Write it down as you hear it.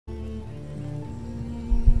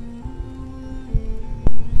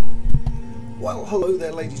Well, hello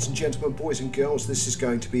there ladies and gentlemen, boys and girls. This is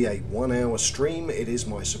going to be a 1 hour stream. It is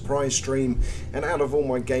my surprise stream, and out of all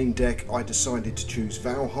my game deck I decided to choose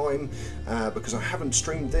Valheim because I haven't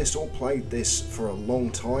streamed this or played this for a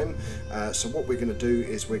long time. So what we're going to do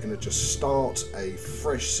is we're going to just start a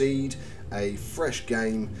fresh seed, a fresh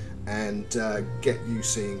game, and get you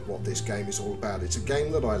seeing what this game is all about. It's a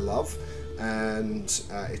game that I love, and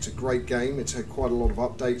it's a great game. It's had quite a lot of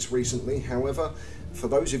updates recently. However, for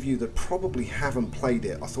those of you that probably haven't played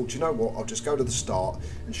it, I thought, you know what, I'll just go to the start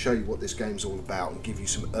and show you what this game's all about and give you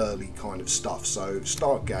some early kind of stuff. So,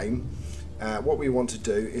 start game. What we want to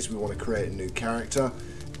do is we want to create a new character,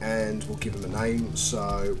 and we'll give him a name.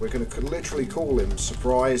 So we're going to literally call him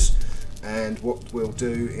Surprise, and what we'll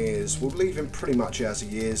do is we'll leave him pretty much as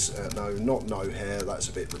he is. No hair, that's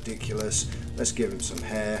a bit ridiculous. Let's give him some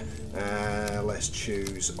hair. Let's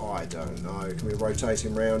choose, I don't know, can we rotate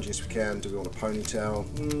him around? Yes we can. Do we want a ponytail?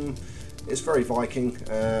 It's very Viking.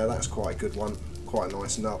 That's quite a good one, quite a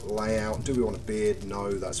nice nut layout. Do we want a beard?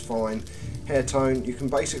 No, that's fine. Hair tone, you can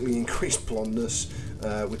basically increase blondness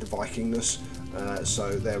with the Vikingness,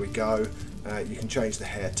 so there we go. You can change the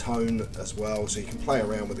hair tone as well, so you can play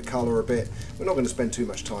around with the colour a bit. We're not going to spend too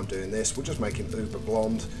much time doing this. We'll just make him uber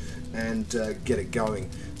blonde and get it going.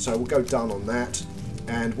 So we'll go done on that,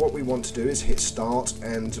 and what we want to do is hit start,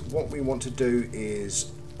 and what we want to do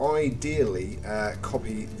is ideally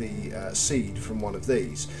copy the seed from one of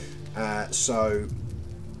these. So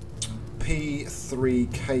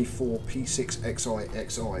P3K4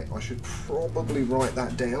 P6XI. I should probably write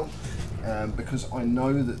that down because I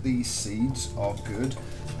know that these seeds are good,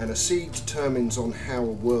 and a seed determines on how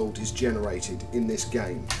a world is generated in this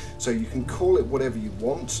game. So you can call it whatever you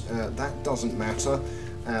want, that doesn't matter.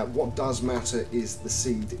 What does matter is the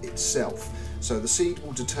seed itself. So the seed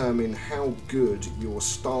will determine how good your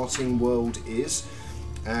starting world is.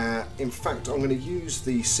 In fact, I'm going to use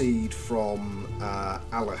the seed from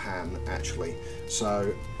Valheim actually.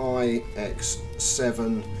 So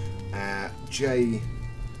IX7 J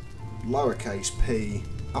lowercase p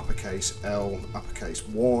uppercase L uppercase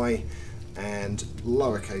Y and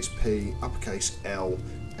lowercase p uppercase L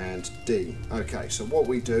and D. Okay, so what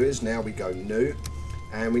we do is now we go new,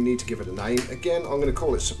 and we need to give it a name. Again, I'm going to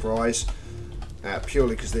call it Surprise.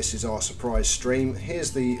 Purely because this is our surprise stream. Here's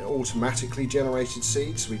the automatically generated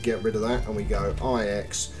seeds. We get rid of that and we go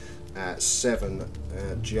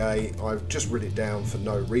IX7J. I've just written it down for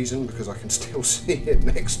no reason because I can still see it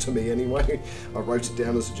next to me anyway. I wrote it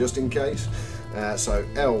down as just in case. So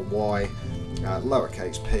LY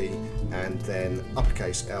lowercase p and then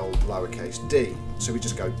uppercase L lowercase d. So we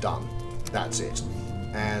just go done. That's it.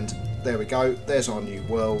 And there we go. There's our new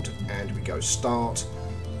world, and we go start.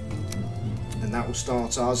 And that will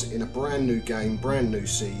start us in a brand new game, brand new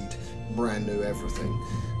seed, brand new everything.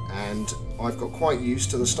 And I've got quite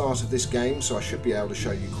used to the start of this game, so I should be able to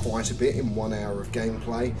show you quite a bit in 1 hour of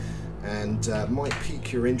gameplay, and might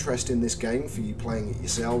pique your interest in this game for you playing it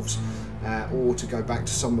yourselves, or to go back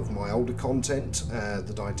to some of my older content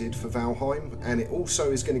that I did for Valheim. And it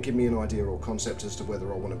also is going to give me an idea or concept as to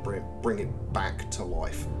whether I want to bring it back to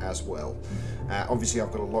life as well. Obviously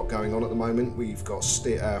I've got a lot going on at the moment. We've got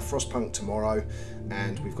Frostpunk tomorrow,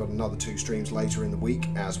 and we've got another 2 streams later in the week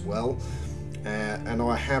as well. And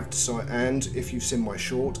I have decided, and if you've seen my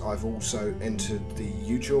short, I've also entered the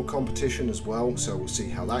YouTube competition as well, so we'll see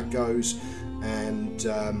how that goes. And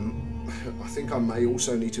I think I may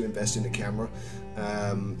also need to invest in a camera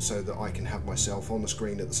so that I can have myself on the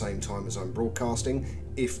screen at the same time as I'm broadcasting,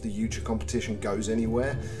 if the YouTube competition goes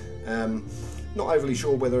anywhere. Not overly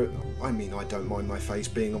sure whether, I mean, I don't mind my face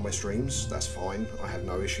being on my streams, that's fine, I have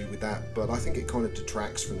no issue with that, but I think it kind of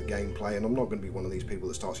detracts from the gameplay, and I'm not going to be one of these people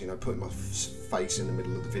that starts, you know, putting my face in the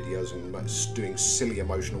middle of the videos and doing silly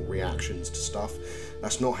emotional reactions to stuff.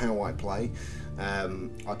 That's not how I play. I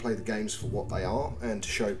play the games for what they are, and to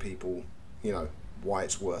show people, you know, why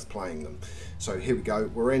it's worth playing them. So here we go,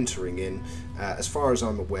 we're entering in. As far as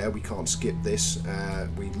I'm aware, we can't skip this,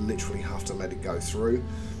 we literally have to let it go through.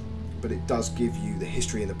 But it does give you the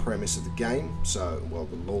history and the premise of the game, so, well,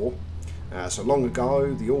 the lore. So long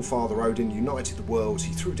ago, the All-Father Odin united the worlds.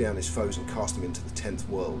 He threw down his foes and cast them into the 10th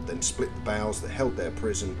world, then split the boughs that held their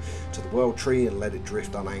prison to the world tree and let it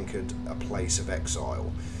drift unanchored, a place of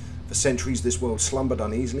exile. For centuries this world slumbered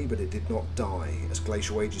uneasily, but it did not die. As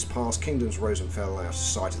glacial ages passed, kingdoms rose and fell out of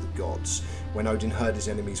sight of the gods. When Odin heard his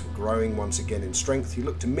enemies were growing once again in strength, he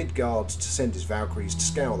looked to Midgard to send his Valkyries to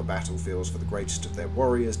scour the battlefields for the greatest of their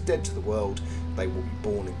warriors. Dead to the world, they will be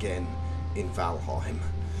born again in Valheim.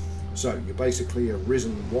 So you're basically a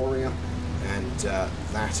risen warrior, and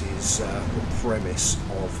that is the premise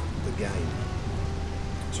of the game.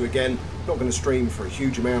 So again, not going to stream for a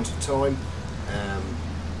huge amount of time,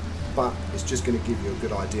 but it's just going to give you a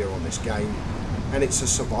good idea on this game. And it's a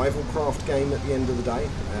survival craft game at the end of the day.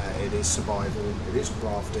 It is survival, it is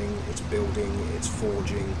crafting, it's building, it's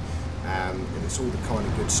forging, and it's all the kind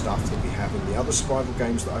of good stuff that we have in the other survival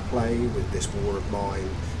games that I play, with This War of Mine,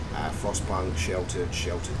 Frostpunk, Sheltered,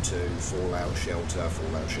 Sheltered 2, Fallout Shelter,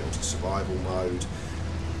 Fallout Shelter Survival Mode,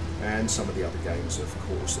 and some of the other games, of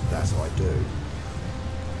course, that I do.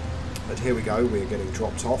 But here we go, we're getting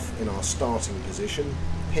dropped off in our starting position,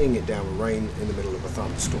 peeing it down with rain in the middle of a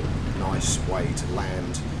thunderstorm. Nice way to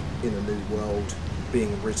land in a new world,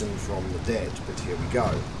 being risen from the dead. But here we go.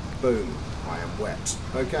 Boom, I am wet.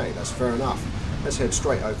 Okay, that's fair enough. Let's head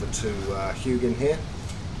straight over to Hugin here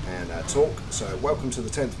and talk. So, welcome to the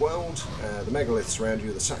 10th world. The megaliths surround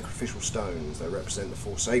you, the sacrificial stones. They represent the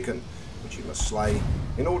Forsaken, which you must slay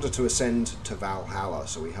in order to ascend to Valhalla.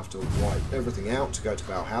 So we have to wipe everything out to go to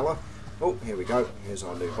Valhalla. Oh, here we go. Here's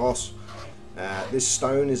our new boss. This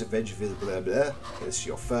stone is a vegetable. It's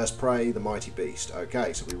your first prey, the mighty beast.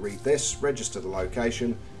 Okay, so we read this, register the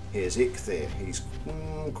location. Here's Ichthir. He's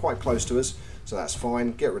quite close to us, so that's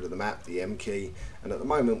fine. Get rid of the map, the M key, and at the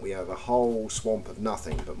moment we have a whole swamp of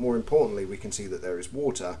nothing. But more importantly, we can see that there is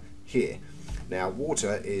water here. Now,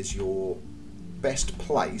 water is your best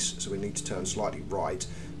place, so we need to turn slightly right.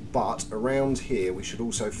 But around here we should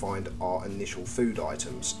also find our initial food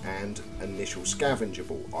items and initial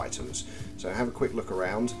scavengeable items. So have a quick look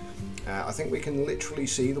around. I think we can literally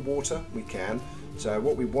see the water. We can. So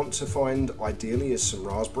what we want to find ideally is some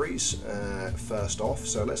raspberries first off.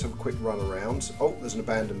 So let's have a quick run around. Oh, there's an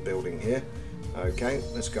abandoned building here. Okay,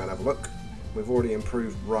 let's go and have a look. We've already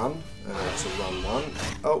improved run to run 1.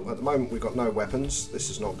 Oh, at the moment we've got no weapons. This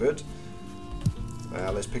is not good.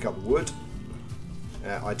 Let's pick up the wood.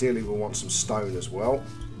 Ideally we'll want some stone as well.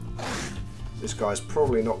 This guy's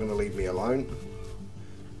probably not going to leave me alone.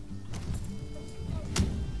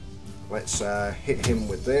 Let's hit him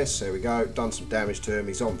with this. There we go. Done some damage to him.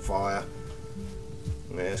 He's on fire.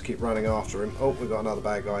 Yeah, let's keep running after him. Oh, we've got another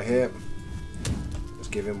bad guy here. Let's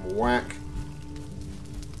give him a whack.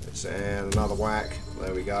 And another whack.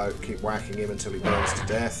 There we go. Keep whacking him until he burns to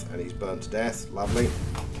death. And he's burnt to death. Lovely.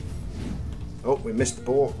 Oh, we missed the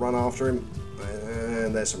boar. Run after him.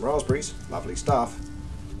 And there's some raspberries. Lovely stuff.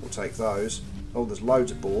 We'll take those. Oh, there's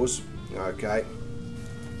loads of boars. Okay.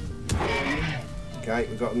 Okay,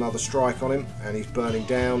 we've got another strike on him, and he's burning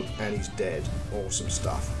down, and he's dead. Awesome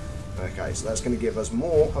stuff. Okay, so that's going to give us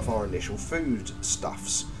more of our initial food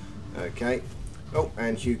stuffs. Okay. Oh,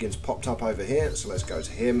 and Hugin's popped up over here, so let's go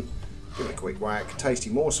to him. Give it a quick whack.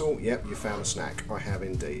 Tasty morsel. Yep, you found a snack. I have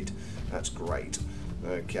indeed. That's great.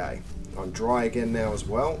 Okay. I'm dry again now as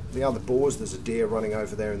well. The other boars, there's a deer running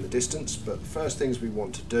over there in the distance, but the first things we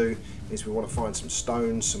want to do is we want to find some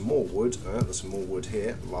stone, some more wood. There's some more wood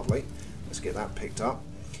here. Lovely. Let's get that picked up.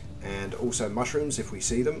 And also mushrooms if we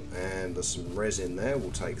see them, and there's some resin there.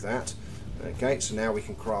 We'll take that. Okay, so now we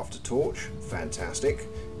can craft a torch. Fantastic.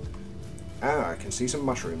 I can see some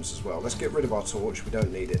mushrooms as well. Let's get rid of our torch. We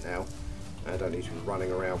don't need it now. I don't need to be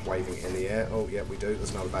running around waving it in the air. Oh, yeah, we do. There's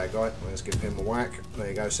another bad guy. Let's give him a whack. There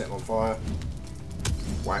you go, set him on fire.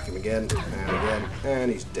 Whack him again,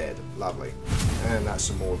 and he's dead. Lovely. And that's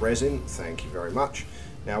some more resin. Thank you very much.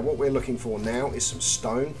 Now, what we're looking for now is some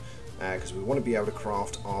stone, because we want to be able to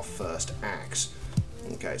craft our first axe.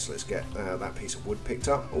 Okay, so let's get that piece of wood picked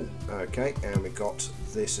up. Oh, okay, and we got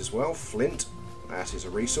this as well, flint. That is a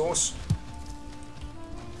resource.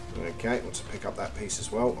 Okay, let's pick up that piece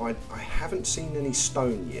as well. I haven't seen any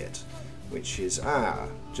stone yet, which is,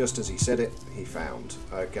 just as he said it, he found.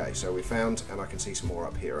 Okay, so we found, and I can see some more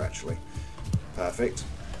up here actually. Perfect.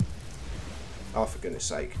 Oh, for goodness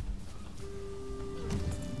sake.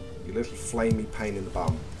 You little flamey pain in the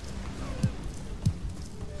bum.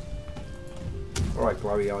 Alright,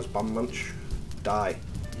 glowy eyes bum munch. Die.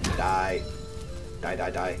 Die. Die,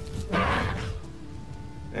 die, die.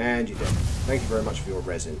 And you're dead. Thank you very much for your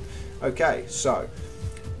resin. Okay, so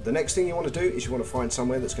the next thing you want to do is you want to find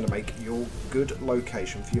somewhere that's going to make your good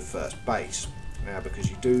location for your first base, because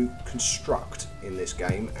you do construct in this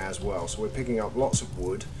game as well. So we're picking up lots of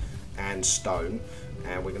wood and stone,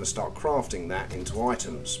 and we're going to start crafting that into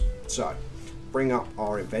items. So bring up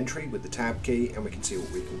our inventory with the tab key, and we can see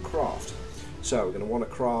what we can craft. So we're going to want to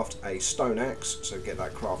craft a stone axe, so get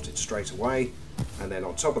that crafted straight away. And then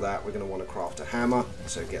on top of that, we're going to want to craft a hammer,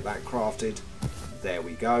 so get that crafted. There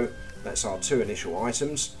we go. That's our 2 initial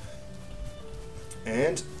items.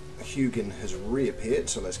 And Hugin has reappeared,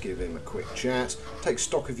 so let's give him a quick chat. Take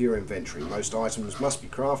stock of your inventory. Most items must be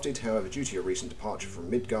crafted, however, due to your recent departure from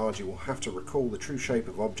Midgard, you will have to recall the true shape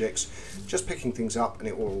of objects. Just picking things up and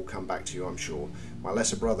it will all come back to you, I'm sure. My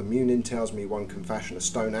lesser brother Munin tells me one can fashion a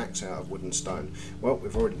stone axe out of wood and stone. Well,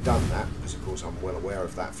 we've already done that, because of course I'm well aware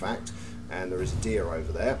of that fact. And there is a deer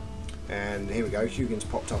over there. And here we go, Hugin's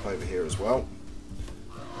popped up over here as well.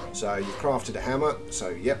 So you've crafted a hammer, so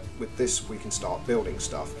yep, with this we can start building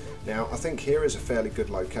stuff. Now I think here is a fairly good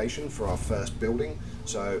location for our first building,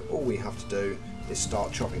 so all we have to do is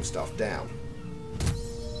start chopping stuff down.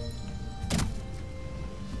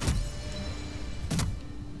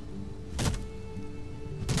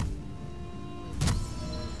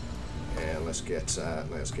 And let's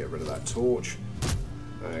get rid of that torch.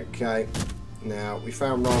 Okay. Now, we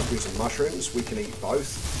found raspberries and mushrooms. We can eat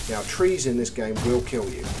both. Now, trees in this game will kill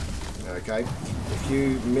you. Okay? If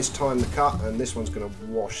you mistime the cut, and this one's going to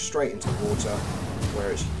wash straight into the water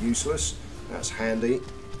where it's useless. That's handy.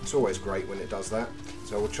 It's always great when it does that.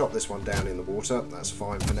 So we'll chop this one down in the water. That's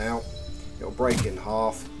fine for now. It'll break in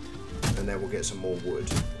half, and then we'll get some more wood.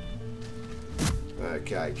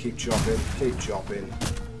 Okay, keep chopping, keep chopping.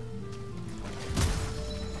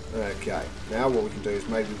 Okay, now what we can do is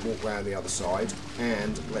maybe walk around the other side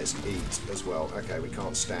and let's eat as well. Okay, we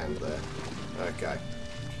can't stand there. Okay,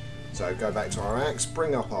 so go back to our axe,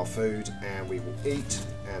 bring up our food, and we will eat,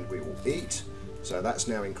 and we will eat. So that's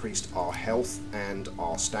now increased our health and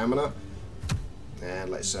our stamina. And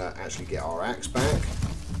let's actually get our axe back.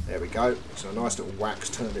 There we go. So a nice little whack's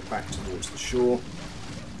turned it back towards the shore.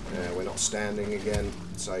 We're not standing again,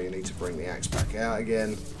 so you need to bring the axe back out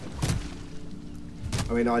again.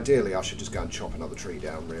 I mean, ideally I should just go and chop another tree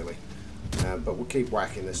down, really. But we'll keep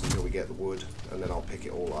whacking this until we get the wood, and then I'll pick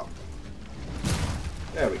it all up.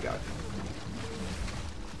 There we go.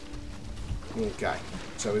 Okay,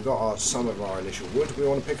 so we've got some of our initial wood. We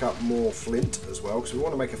want to pick up more flint as well, because we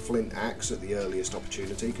want to make a flint axe at the earliest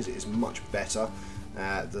opportunity, because it is much better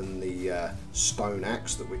than the stone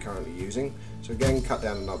axe that we're currently using. So again, cut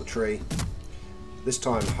down another tree. This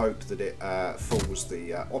time hope that it falls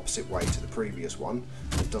the opposite way to the previous one.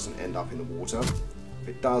 It doesn't end up in the water. If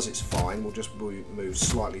it does, it's fine. We'll just move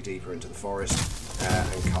slightly deeper into the forest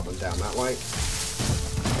and cut them down that way.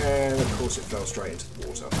 And of course it fell straight into the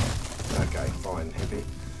water. Okay, fine, hippie.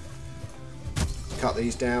 Cut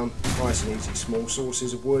these down. Nice and easy small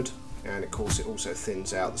sources of wood. And of course it also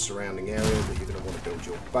thins out the surrounding area that you're going to want to build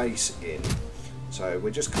your base in. So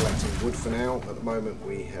we're just collecting wood for now. At the moment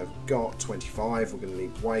we have got 25. We're going to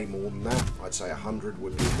need way more than that. I'd say 100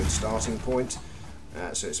 would be a good starting point.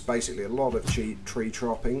 So it's basically a lot of tree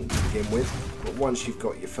chopping to begin with. But once you've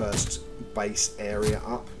got your first base area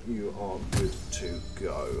up, you are good to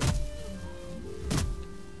go.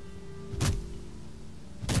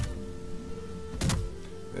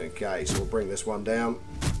 Okay, so we'll bring this one down.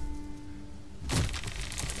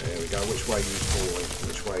 There we go. Which way are you falling?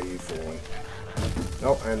 Which way are you falling?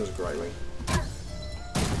 Oh, and there's a greyling.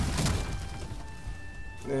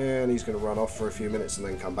 And he's going to run off for a few minutes and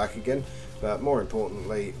then come back again. But more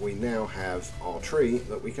importantly, we now have our tree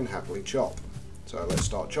that we can happily chop. So let's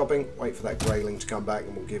start chopping, wait for that greyling to come back,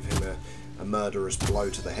 and we'll give him a murderous blow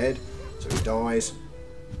to the head so he dies.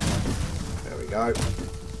 There we go.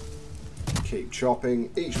 Keep chopping.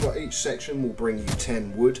 Each section will bring you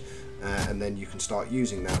 10 wood, and then you can start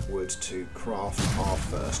using that wood to craft our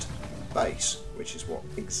first base, which is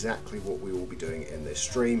exactly what we will be doing in this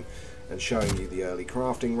stream, and showing you the early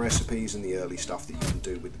crafting recipes and the early stuff that you can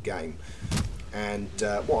do with the game. And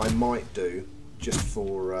what I might do, just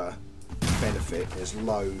for benefit, is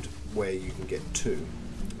load where you can get to,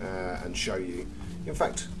 and show you. In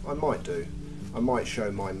fact, I might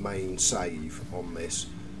show my main save on this.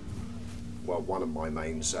 Well, one of my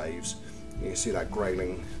main saves. You can see that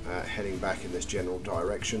greyling heading back in this general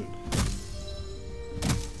direction.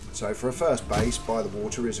 So for a first base, by the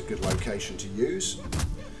water is a good location to use.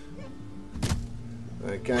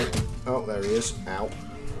 Okay. Oh, there he is. Ow.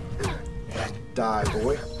 Die,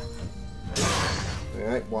 boy.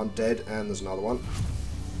 Alright, one dead, and there's another one.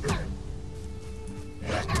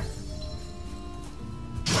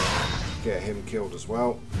 Get him killed as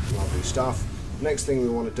well. Lovely stuff. Next thing we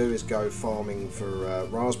want to do is go farming for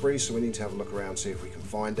raspberries, so we need to have a look around, see if we can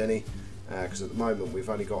find any. Because at the moment we've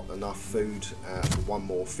only got enough food for one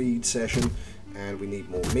more feed session, and we need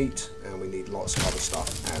more meat, and we need lots of other stuff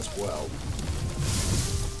as well.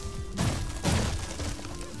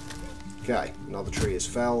 Okay, another tree is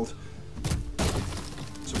felled.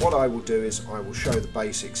 So what I will do is I will show the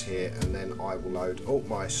basics here, and then I will load. Oh,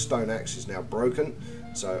 my stone axe is now broken,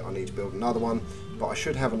 so I need to build another one, but I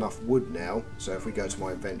should have enough wood now. So if we go to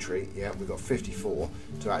my inventory, yeah, we've got 54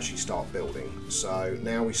 to actually start building. So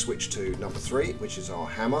now we switch to number 3, which is our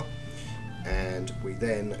hammer, and we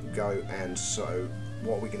then go, and so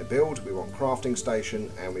what we're going to build, we want crafting station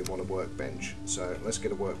and we want a workbench. So let's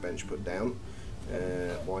get a workbench put down.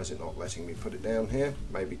 Why is it not letting me put it down here?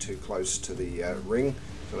 Maybe too close to the ring.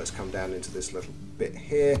 So let's come down into this little bit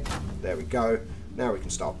here. There we go. Now we can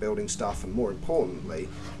start building stuff, and more importantly,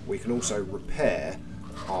 we can also repair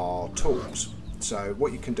our tools. So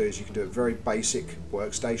what you can do is you can do a very basic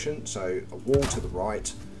workstation. So a wall to the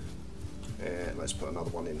right, and let's put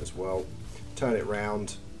another one in as well. Turn it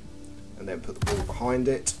round, and then put the wall behind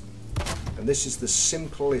it. And this is the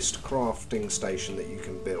simplest crafting station that you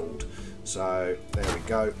can build. So there we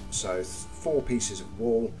go. So 4 pieces of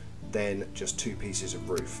wall, then just 2 pieces of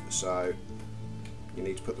roof. So you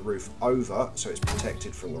need to put the roof over so it's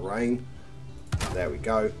protected from the rain. There we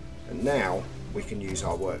go. And now we can use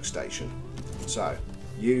our workstation. So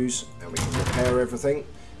use, and we can repair everything.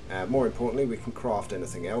 More importantly, we can craft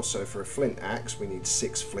anything else. So for a flint axe, we need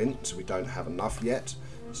 6 flint, so we don't have enough yet.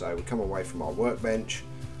 So we come away from our workbench,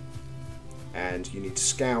 and you need to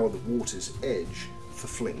scour the water's edge for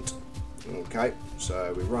flint. Okay,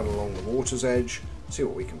 so we run along the water's edge, see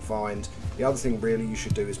what we can find. The other thing really you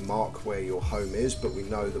should do is mark where your home is, but we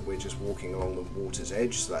know that we're just walking along the water's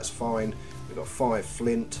edge, so that's fine. We've got 5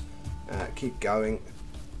 flint. Keep going.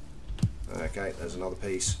 Okay, there's another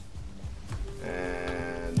piece.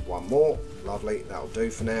 And 1 more. Lovely, that'll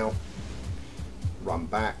do for now. Run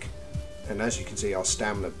back. And as you can see, our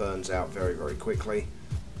stamina burns out very, very quickly.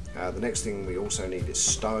 The next thing we also need is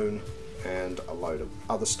stone and a load of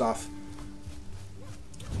other stuff.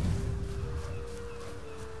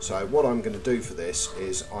 So what I'm going to do for this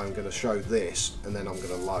is I'm going to show this, and then I'm going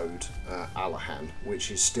to load Valheim, which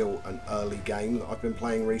is still an early game that I've been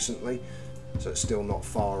playing recently. So it's still not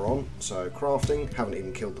far on. So crafting, haven't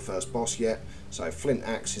even killed the first boss yet. So flint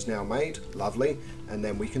axe is now made, lovely, and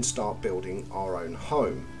then we can start building our own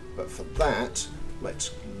home. But for that, let's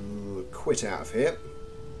quit out of here.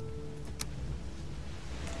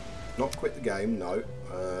 Not quit the game, no.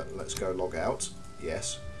 Let's go log out,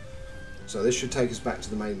 yes. So this should take us back to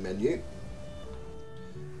the main menu.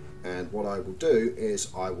 And what I will do is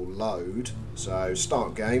I will load, so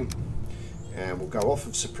start game, and we'll go off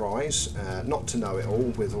of surprise, not to know it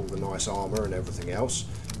all with all the nice armour and everything else.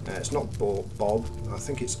 It's not Bob, I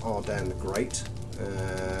think it's Ardan the Great.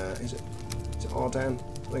 Is it Ardan?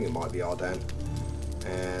 I think it might be Ardan.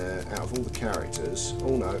 Out of all the characters,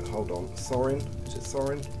 oh no, hold on, Thorin, is it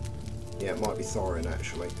Thorin? Yeah, it might be Thorin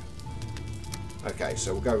actually. Okay,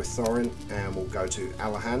 so we'll go with Thorin, and we'll go to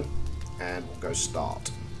Valheim, and we'll go start.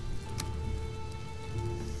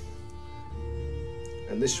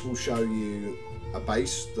 And this will show you a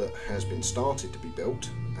base that has been started to be built,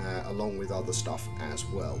 along with other stuff as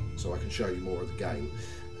well. So I can show you more of the game.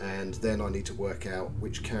 And then I need to work out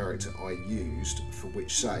which character I used for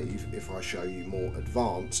which save if I show you more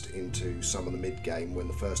advanced into some of the mid-game when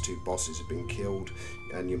the first 2 bosses have been killed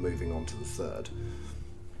and you're moving on to the 3rd.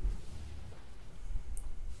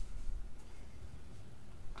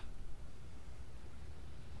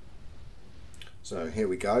 So here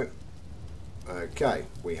we go. Okay,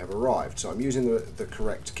 we have arrived. So I'm using the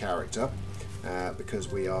correct character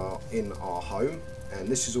because we are in our home, and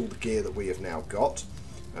this is all the gear that we have now got.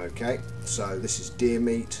 Okay, so this is deer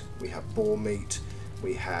meat, we have boar meat,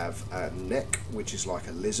 we have neck, which is like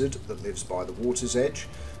a lizard that lives by the water's edge.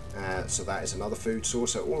 So that is another food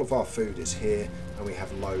source. So all of our food is here, and we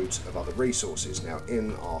have loads of other resources. Now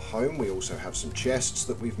in our home we also have some chests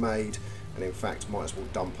that we've made, and in fact might as well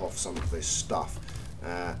dump off some of this stuff.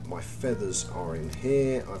 My feathers are in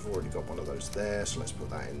here. I've already got one of those there, so let's put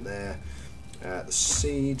that in there. The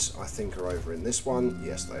seeds I think are over in this one.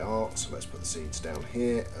 Yes, they are, so let's put the seeds down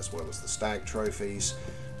here, as well as the stag trophies.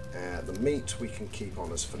 The meat we can keep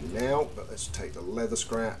on us for now, but let's take the leather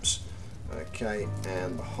scraps, okay,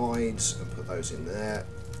 and the hides and put those in there.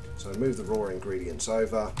 So move the raw ingredients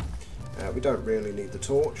over. We don't really need the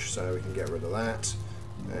torch, so we can get rid of that.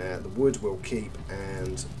 The wood we'll keep,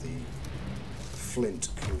 and the flint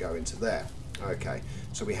can go into there. Okay,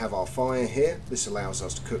 so we have our fire here. This allows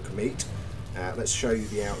us to cook meat. Let's show you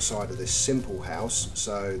the outside of this simple house.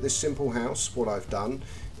 So this simple house, what I've done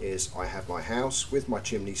is I have my house with my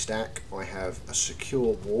chimney stack. I have a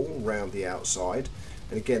secure wall around the outside,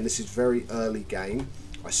 and again this is very early game.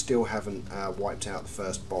 I still haven't wiped out the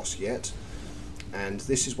first boss yet. And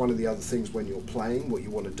this is one of the other things when you're playing. What you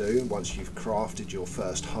want to do once you've crafted your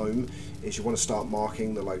first home is you want to start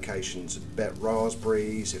marking the locations of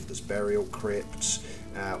raspberries, if there's burial crypts,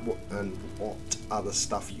 and what other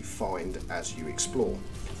stuff you find as you explore.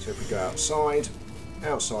 So if we go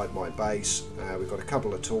outside my base, we've got a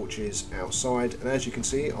couple of torches outside, and as you can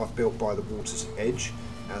see, I've built by the water's edge.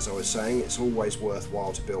 As I was saying, it's always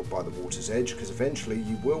worthwhile to build by the water's edge, because eventually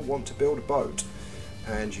you will want to build a boat,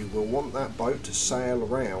 and you will want that boat to sail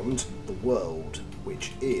around the world,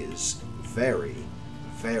 which is very,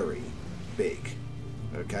 very big.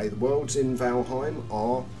 Okay, the worlds in Valheim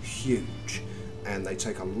are huge, and they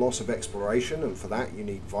take a lot of exploration, and for that you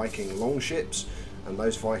need Viking longships, and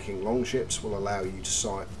those Viking longships will allow you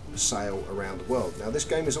to sail around the world. Now this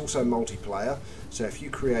game is also multiplayer, so if you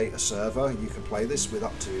create a server you can play this with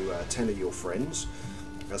up to 10 of your friends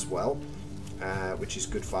as well, which is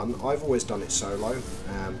good fun. I've always done it solo,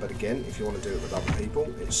 but again, if you want to do it with other people,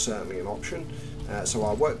 it's certainly an option. So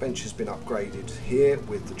our workbench has been upgraded here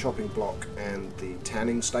with the chopping block and the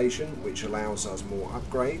tanning station, which allows us more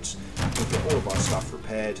upgrades. We'll get all of our stuff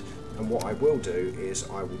repaired, and what I will do is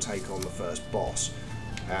I will take on the first boss,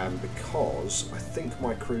 because I think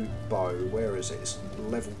my crude bow, where is it? It's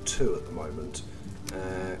level 2 at the moment.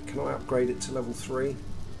 Can I upgrade it to level 3?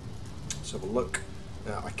 Let's have a look.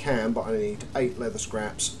 I can, but I need 8 leather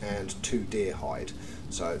scraps and 2 deer hide.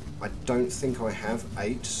 So I don't think I have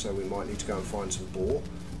 8, so we might need to go and find some boar.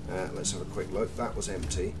 Let's have a quick look. That was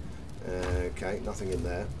empty. Okay, nothing in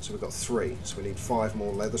there. So we've got 3. So we need 5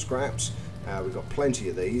 more leather scraps. We've got plenty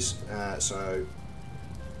of these. I'm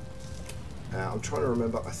trying to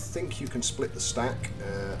remember. I think you can split the stack.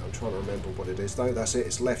 I'm trying to remember what it is though. That's it.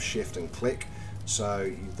 It's left shift and click. So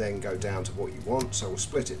you then go down to what you want. So we'll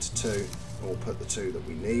split it to 2, and we'll put the 2 that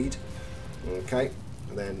we need. Okay,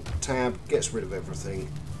 and then tab gets rid of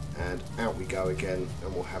everything, and out we go again,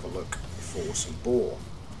 and we'll have a look for some boar.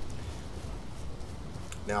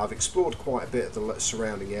 Now I've explored quite a bit of the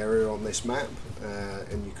surrounding area on this map,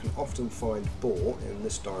 and you can often find boar in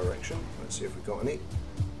this direction. Let's see if we've got any.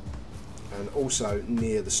 And also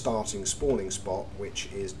near the starting spawning spot, which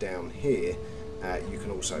is down here, you can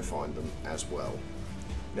also find them as well.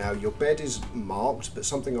 Now your bed is marked, but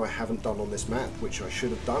something I haven't done on this map, which I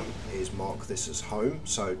should have done, is mark this as home.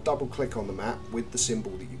 So double click on the map with the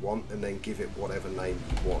symbol that you want, and then give it whatever name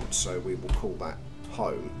you want. So we will call that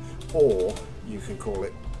home, or you can call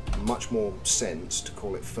it, much more sense to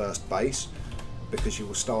call it first base, because you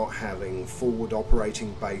will start having forward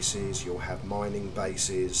operating bases, you'll have mining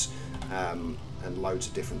bases, and loads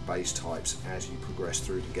of different base types as you progress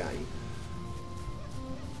through the game.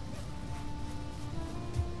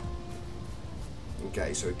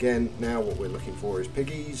 Okay, so again, now what we're looking for is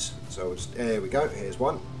piggies. So we'll just, there we go, here's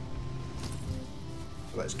one.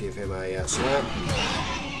 Let's give him a slap.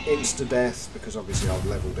 Insta-death, because obviously I've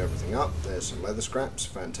leveled everything up. There's some leather scraps,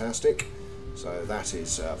 fantastic. So that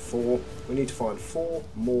is 4. We need to find 4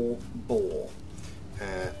 more boar.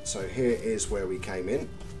 So here is where we came in.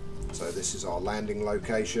 So this is our landing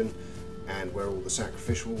location, and where all the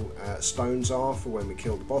sacrificial stones are for when we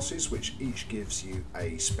kill the bosses, which each gives you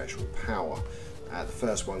a special power. The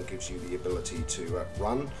first one gives you the ability to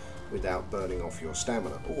run without burning off your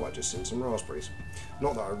stamina. Oh, I just seen some raspberries.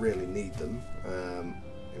 Not that I really need them.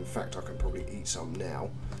 In fact, I can probably eat some now.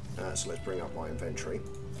 So let's bring up my inventory.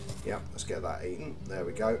 Yep, let's get that eaten. There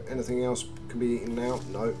we go. Anything else can be eaten now?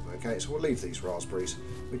 No. Okay, so we'll leave these raspberries.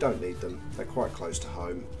 We don't need them. They're quite close to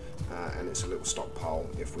home. And it's a little stockpile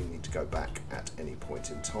if we need to go back at any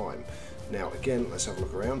point in time. Now again, let's have a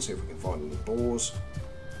look around, see if we can find any boars.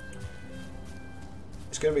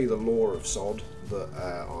 It's going to be the law of sod that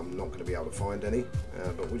I'm not going to be able to find any,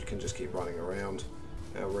 but we can just keep running around.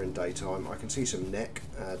 We're in daytime. I can see some neck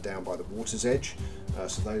down by the water's edge,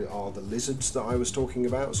 so those are the lizards that I was talking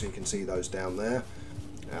about, so you can see those down there.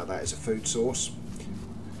 That is a food source.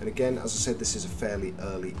 And again, as I said, this is a fairly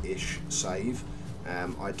early-ish save.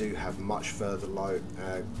 I do have much further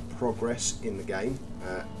progress in the game,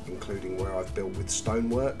 including where I've built with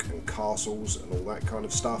stonework and castles and all that kind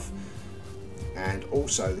of stuff. And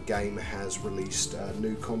also the game has released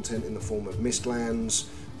new content in the form of Mistlands,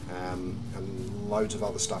 and loads of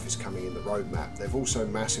other stuff is coming in the roadmap. They've also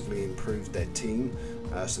massively improved their team,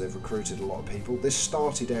 so they've recruited a lot of people. This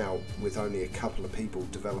started out with only a couple of people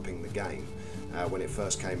developing the game when it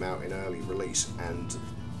first came out in early release, and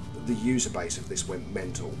the user base of this went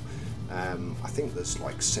mental. I think there's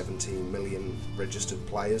like 17 million registered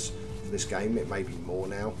players for this game. It may be more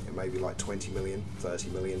now. It may be like 20 million,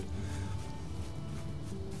 30 million.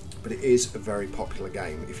 But it is a very popular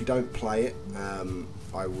game. If you don't play it,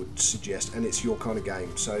 I would suggest, and it's your kind of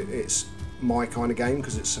game, so it's my kind of game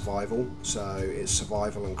because it's survival, so it's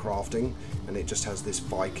survival and crafting, and it just has this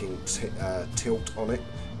Viking tilt on it,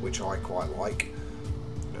 which I quite like.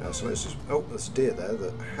 So let's just... oh, there's a deer there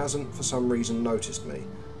that hasn't for some reason noticed me.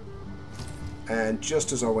 And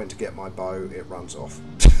just as I went to get my bow, it runs off.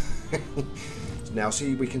 Now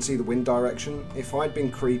see, we can see the wind direction. If I'd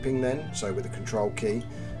been creeping then, so with the control key,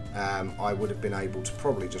 I would have been able to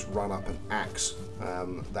probably just run up and axe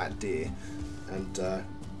that deer and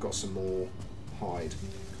got some more hide.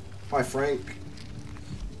 Hi Frank.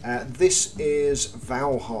 This is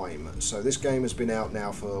Valheim. So this game has been out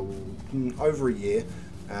now for over a year.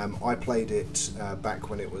 I played it back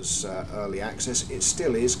when it was early access. It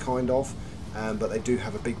still is, kind of, but they do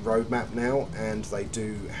have a big roadmap now, and they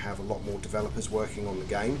do have a lot more developers working on the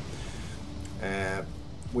game. At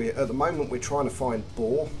the moment we're trying to find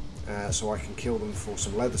boar, so I can kill them for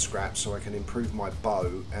some leather scraps, so I can improve my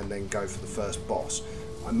bow and then go for the first boss.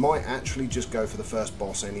 I might actually just go for the first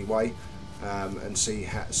boss anyway, and see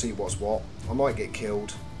what's what. I might get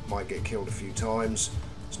killed a few times.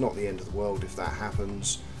 It's not the end of the world if that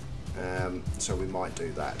happens, so we might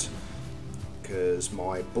do that, because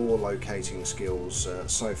my boar locating skills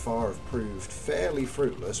so far have proved fairly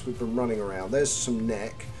fruitless. We've been running around. There's some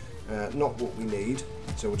neck, not what we need,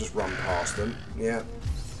 so we'll just run past them. Yeah,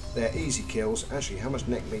 they're easy kills. Actually, how much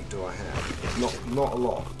neck meat do I have? Not a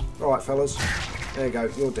lot. Alright fellas, there you go,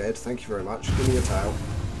 you're dead, thank you very much. Give me your tail.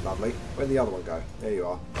 Lovely. Where'd the other one go? There you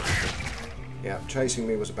are. Yeah, chasing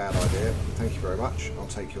me was a bad idea. Thank you very much. I'll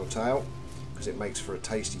take your tail, because it makes for a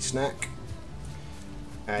tasty snack.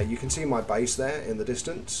 You can see my base there in the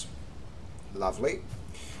distance. Lovely.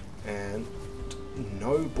 And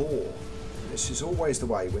no boar. This is always the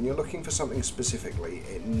way. When you're looking for something specifically,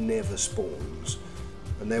 it never spawns.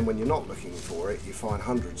 And then when you're not looking for it, you find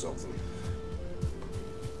hundreds of them.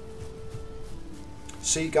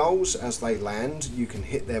 Seagulls, as they land, you can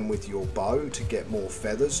hit them with your bow to get more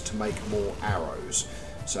feathers to make more arrows.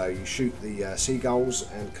 So you shoot the seagulls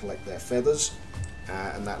and collect their feathers,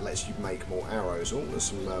 and that lets you make more arrows. Oh, there's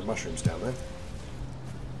some mushrooms down there.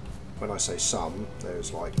 When I say some,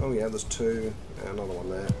 there's like, oh yeah, there's 2, another one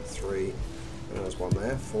there, 3, and there's one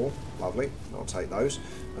there, 4. Lovely, I'll take those.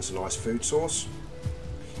 That's a nice food source.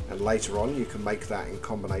 And later on, you can make that in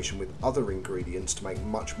combination with other ingredients to make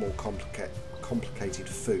much more complicated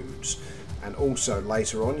foods. And also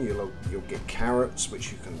later on, you'll get carrots,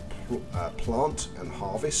 which you can plant and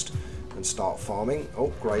harvest and start farming.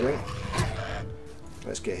 Oh, greyling.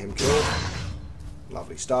 Let's get him killed.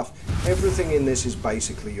 Lovely stuff. Everything in this is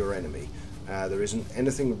basically your enemy. There isn't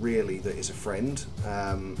anything really that is a friend,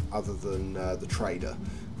 other than the trader,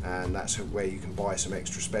 and that's where you can buy some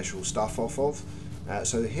extra special stuff off of.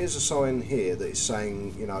 So here's a sign here that is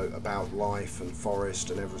saying, you know, about life and forest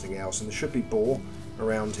and everything else, and there should be boar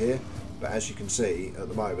around here, but as you can see at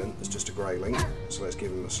the moment there's just a greyling, so let's give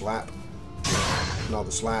him a slap,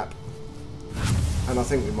 another slap, and I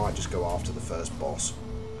think we might just go after the first boss.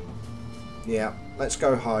 Yeah, let's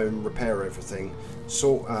go home, repair everything,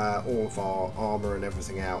 sort all of our armour and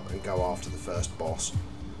everything out, and go after the first boss.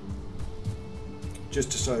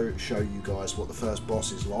 Just to show you guys what the first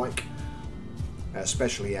boss is like.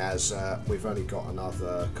 Especially as we've only got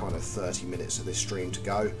another kind of 30 minutes of this stream to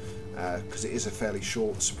go, because it is a fairly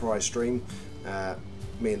short surprise stream.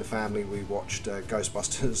 Me and the family, we watched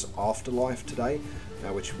Ghostbusters Afterlife today,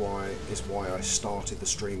 which is why I started the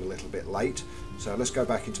stream a little bit late. So let's go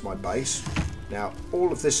back into my base. Now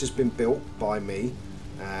all of this has been built by me,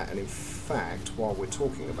 and in fact while we're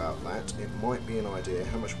talking about that, it might be an idea.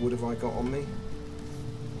 How much wood have I got on me?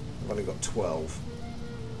 I've only got 12.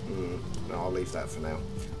 No, I'll leave that for now.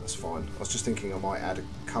 That's fine. I was just thinking I might add a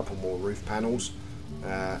couple more roof panels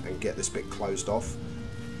and get this bit closed off.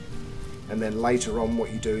 And then later on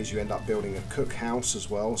what you do is you end up building a cook house as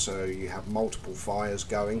well, so you have multiple fires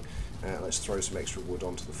going. Let's throw some extra wood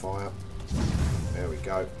onto the fire. There we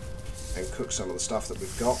go. And cook some of the stuff that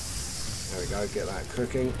we've got. There we go, get that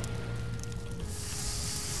cooking.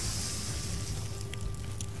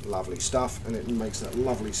 Lovely stuff, and it makes that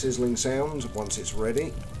lovely sizzling sound once it's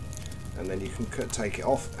ready. And then you can take it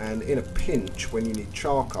off, and in a pinch, when you need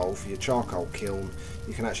charcoal for your charcoal kiln,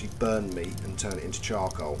 you can actually burn meat and turn it into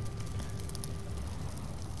charcoal.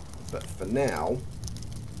 But for now,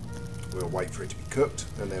 we'll wait for it to be cooked,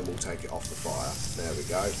 and then we'll take it off the fire. There we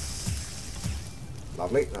go.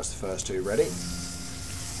 Lovely, that's the first 2 ready.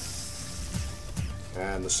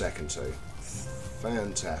 And the second 2.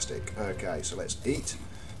 Fantastic. Okay, so let's eat.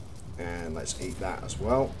 And let's eat that as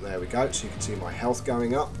well. There we go, so you can see my health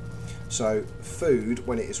going up. So food,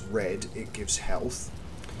 when it is red, it gives health.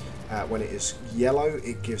 When it is yellow,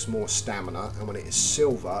 it gives more stamina, and when it is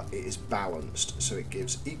silver, it is balanced, so it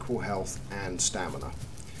gives equal health and stamina.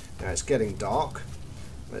 Now it's getting dark.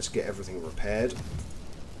 Let's get everything repaired.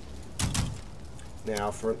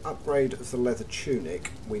 Now for an upgrade of the leather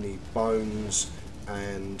tunic, we need bones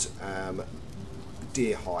and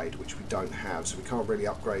deer hide, which we don't have, so we can't really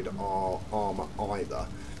upgrade our armour either.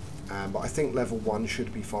 But I think level 1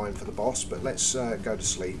 should be fine for the boss, but let's go to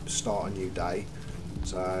sleep, start a new day.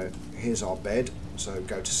 So here's our bed, so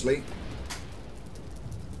go to sleep,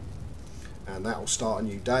 and that will start a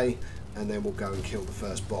new day, and then we'll go and kill the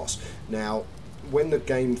first boss. Now when the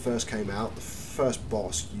game first came out, the first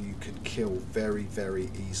boss you could kill very, very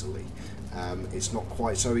easily. It's not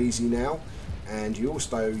quite so easy now, and you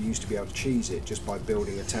also used to be able to cheese it just by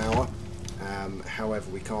building a tower. However,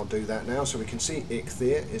 we can't do that now, so we can see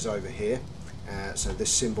Eikthyr is over here, so this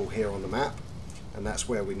symbol here on the map, and that's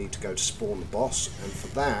where we need to go to spawn the boss, and for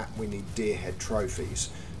that we need deer head trophies.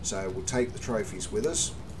 So we'll take the trophies with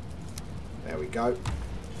us, there we go,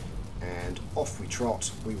 and off we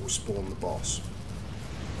trot. We will spawn the boss.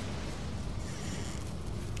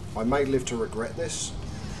 I may live to regret this,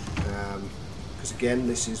 because again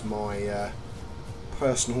this is my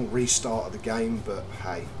personal restart of the game, but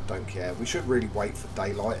hey, don't care. We should really wait for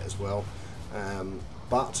daylight as well,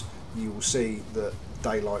 but you will see that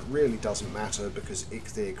daylight really doesn't matter, because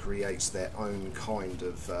Eikthyr creates their own kind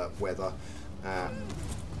of weather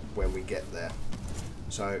when we get there.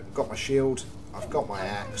 So I've got my shield, I've got my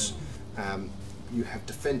axe. You have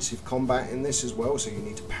defensive combat in this as well, so you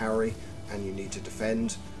need to parry and you need to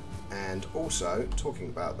defend. And also, talking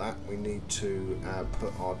about that, we need to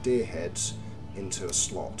put our deer heads into a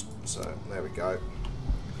slot. So there we go,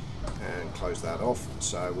 and close that off,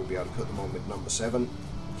 so we'll be able to put them on with number 7.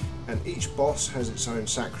 And each boss has its own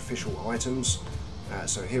sacrificial items,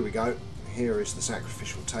 so here we go. Here is the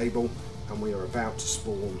sacrificial table, and we are about to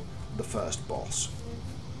spawn the first boss.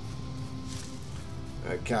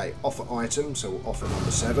 Okay, offer item, so we'll offer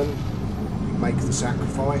number 7. We make the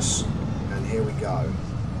sacrifice, and here we go.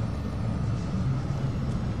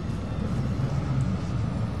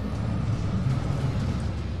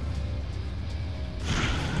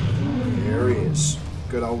 Here he is,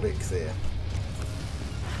 good old Eikthyr.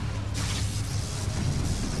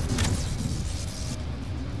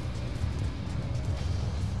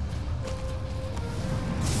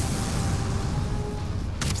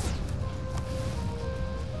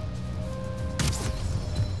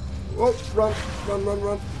 Oh, run, run, run,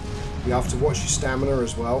 run. You have to watch your stamina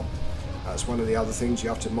as well. That's one of the other things, you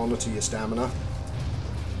have to monitor your stamina.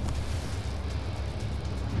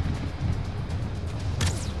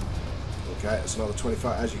 Okay, that's another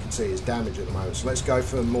 25, as you can see, is damage at the moment. So let's go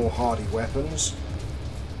for more hardy weapons.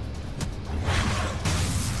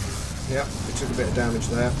 Yep, we took a bit of damage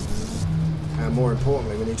there. And more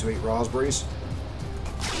importantly, we need to eat raspberries.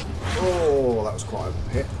 Oh, that was quite a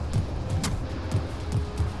hit.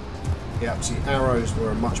 Yep, see, arrows were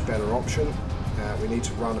a much better option. We need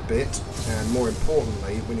to run a bit, and more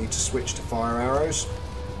importantly, we need to switch to fire arrows.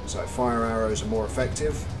 So fire arrows are more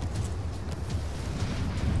effective,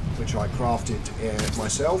 which I crafted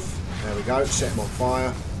myself. There we go, set them on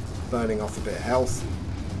fire, burning off a bit of health.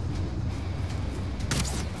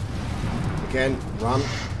 Again, run,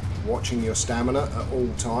 watching your stamina at all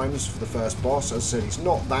times for the first boss. As I said, he's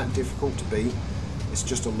not that difficult to beat. It's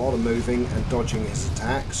just a lot of moving and dodging his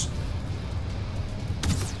attacks.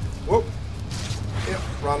 Whoop. Yep,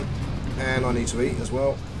 run. And I need to eat as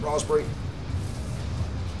well. Raspberry.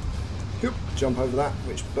 Yep, jump over that,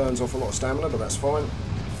 which burns off a lot of stamina, but that's fine.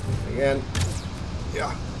 Again.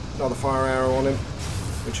 Yeah, another fire arrow on him,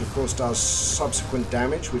 which of course does subsequent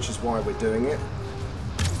damage, which is why we're doing it.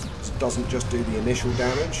 It doesn't just do the initial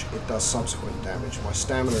damage, it does subsequent damage. My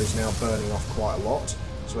stamina is now burning off quite a lot,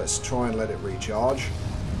 so let's try and let it recharge.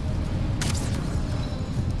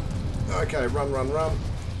 Okay, run, run, run.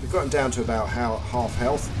 We've got him down to about half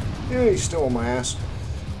health. Yeah, he's still on my ass.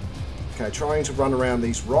 Okay, trying to run around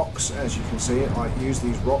these rocks. As you can see, I use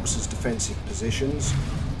these rocks as defensive positions.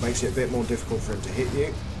 Makes it a bit more difficult for him to hit you.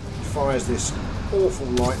 He fires this awful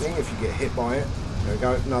lightning if you get hit by it. There we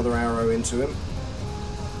go, another arrow into him.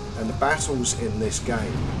 And the battles in this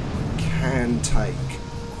game can take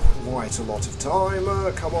quite a lot of time.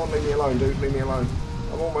 Come on, leave me alone, dude, leave me alone.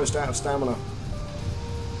 I'm almost out of stamina.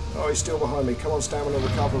 Oh, he's still behind me. Come on, stamina,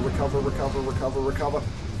 recover, recover, recover, recover, recover.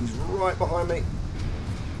 He's right behind me.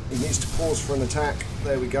 He needs to pause for an attack.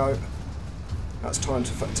 There we go. That's time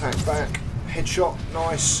to attack back. Headshot,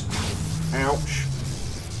 nice. Ouch.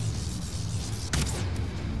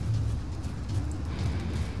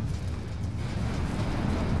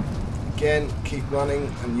 Again, keep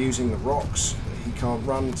running and using the rocks. He can't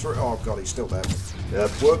run through. Oh god, he's still there.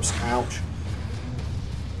 Whoops, ouch.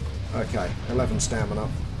 Okay, 11 stamina.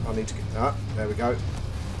 I need to get... Ah, there we go.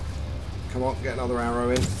 Come on, get another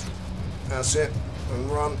arrow in. That's it.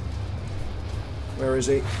 And run. Where is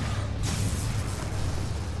he?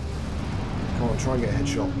 Come on, try and get a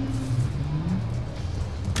headshot.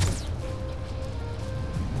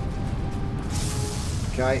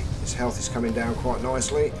 Okay, his health is coming down quite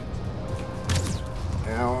nicely.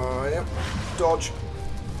 Now, yep, dodge.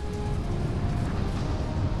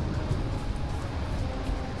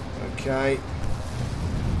 Okay.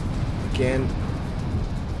 Again.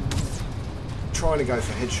 Trying to go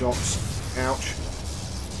for headshots.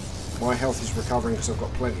 Ouch. My health is recovering because I've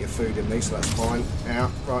got plenty of food in me, so that's fine.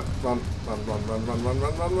 Out. Right. Run. Run, run, run, run, run,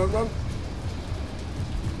 run, run, run, run.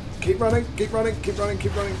 Keep running. Keep running. Keep running.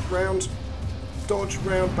 Keep running. Round. Dodge.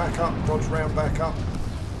 Round. Back up. Dodge. Round. Back up.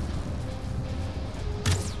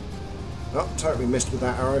 Oh, totally missed with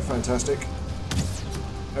that arrow. Fantastic.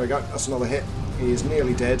 There we go. That's another hit. He is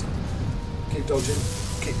nearly dead. Keep dodging.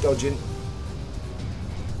 Keep dodging.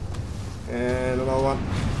 And another one.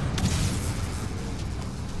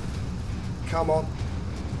 Come on.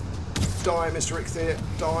 Die, Mr. Ichthyr.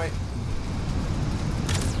 Die.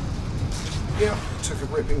 Yep. Took a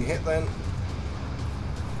ripping hit then.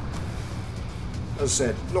 As I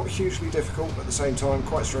said, not hugely difficult, but at the same time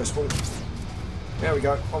quite stressful. There we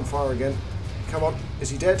go, on fire again. Come on,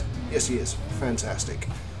 is he dead? Yes, he is. Fantastic.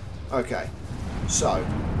 Okay, so,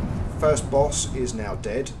 first boss is now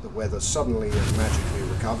dead. The weather suddenly and magically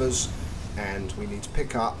recovers, and we need to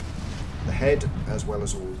pick up the head as well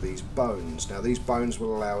as all of these bones. Now, these bones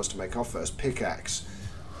will allow us to make our first pickaxe.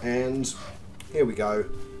 And here we go.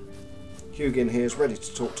 Hugin here is ready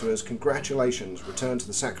to talk to us. Congratulations, return to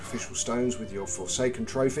the sacrificial stones with your Forsaken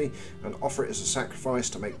trophy and offer it as a sacrifice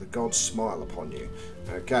to make the gods smile upon you.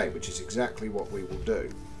 Okay, which is exactly what we will do.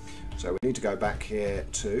 So we need to go back here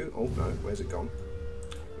to... Oh no, where's it gone?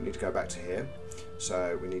 We need to go back to here.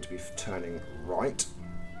 So we need to be turning right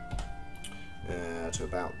to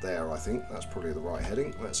about there, I think. That's probably the right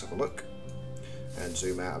heading. Let's have a look and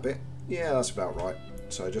zoom out a bit. Yeah, that's about right.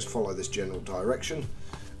 So just follow this general direction.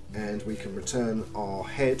 And we can return our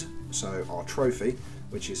head, so our trophy,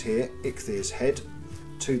 which is here, Icthyr's head,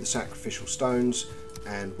 to the sacrificial stones,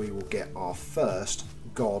 and we will get our first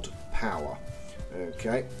god power.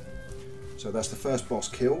 Okay, so that's the first boss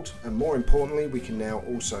killed, and more importantly, we can now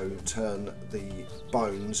also turn the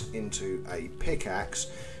bones into a pickaxe,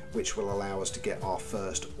 which will allow us to get our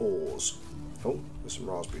first ores. Oh, there's some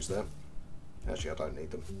raspberries there. Actually, I don't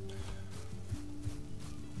need them.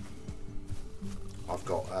 I've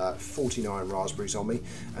got 49 raspberries on me,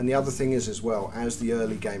 and the other thing is as well, as the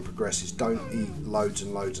early game progresses, don't eat loads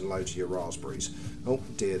and loads and loads of your raspberries. Oh,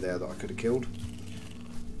 deer there that I could have killed.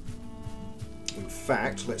 In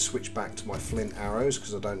fact, let's switch back to my flint arrows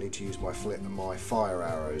because I don't need to use my fire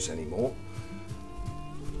arrows anymore,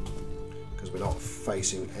 because we're not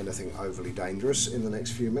facing anything overly dangerous in the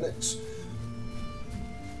next few minutes.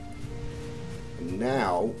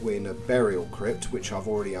 Now we're in a burial crypt, which I've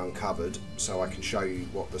already uncovered, so I can show you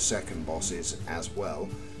what the second boss is as well.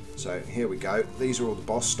 So here we go. These are all the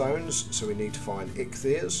boss stones, so we need to find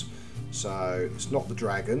Icthyr's. So it's not the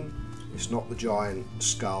dragon, it's not the giant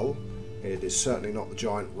skull, it is certainly not the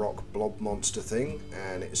giant rock blob monster thing,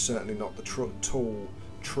 and it's certainly not the tall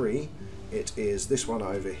tree. It is this one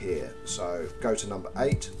over here. So go to number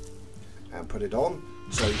 8 and put it on.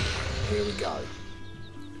 So here we go.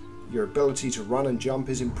 Your ability to run and jump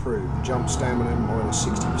is improved. Jump stamina minus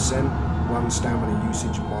 60%, run stamina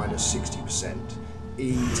usage minus 60%.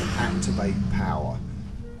 E to activate power.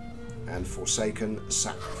 And Forsaken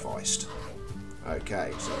sacrificed.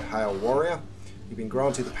 Okay, so Hail Warrior. You've been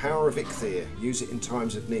granted the power of Ichthyr. Use it in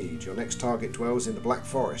times of need. Your next target dwells in the Black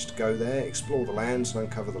Forest. Go there, explore the lands and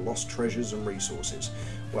uncover the lost treasures and resources.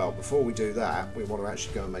 Well, before we do that, we want to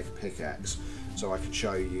actually go and make a pickaxe, so I can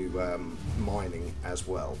show you mining as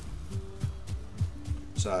well.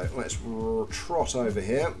 So let's trot over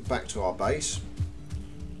here, back to our base.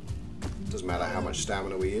 Doesn't matter how much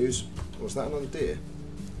stamina we use. Was that another deer?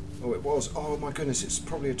 Oh, it was. Oh my goodness, it's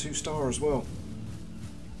probably a 2-star as well.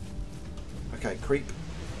 Okay, creep.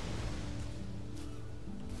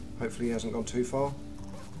 Hopefully he hasn't gone too far.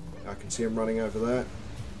 I can see him running over there.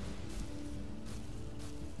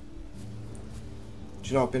 Do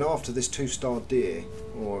you know, I've been after this 2-star deer,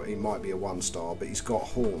 or he might be a 1-star, but he's got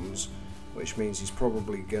horns, which means he's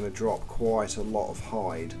probably going to drop quite a lot of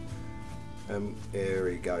hide. Here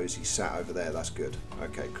he goes, he's sat over there, that's good.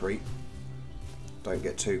 Okay, creep. Don't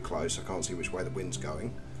get too close, I can't see which way the wind's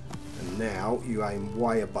going. And now you aim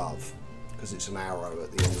way above. because it's an arrow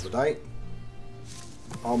at the end of the day.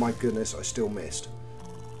 Oh my goodness, I still missed.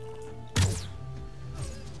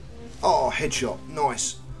 Oh, headshot,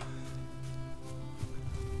 nice.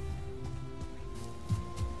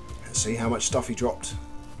 Let's see how much stuff he dropped.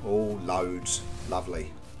 Oh, loads,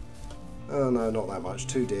 lovely. Oh no, not that much.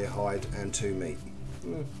 2 deer hide and 2 meat.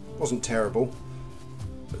 Wasn't terrible,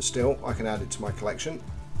 but still, I can add it to my collection.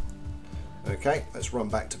 Okay, let's run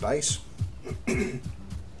back to base.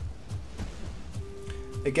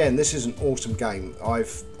 Again, this is an awesome game.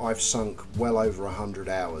 I've sunk well over 100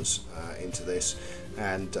 hours into this,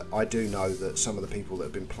 and I do know that some of the people that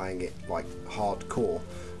have been playing it like hardcore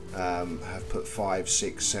have put 500,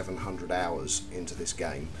 600, 700 hours into this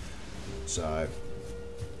game. So,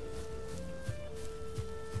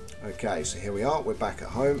 okay, so here we are. We're back at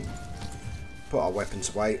home. Put our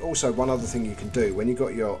weapons away. Also, one other thing you can do when you've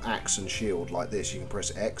got your axe and shield like this, you can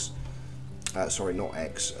press X. Sorry, not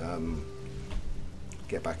X.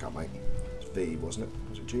 Get back up, mate. It's V, wasn't it?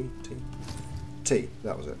 Was it G? T? T,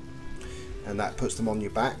 that was it. And that puts them on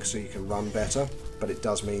your back so you can run better, but it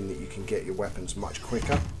does mean that you can get your weapons much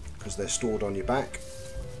quicker because they're stored on your back.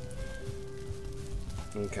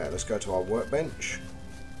 Okay, let's go to our workbench.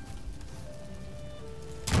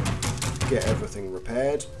 Get everything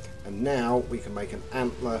repaired, and now we can make an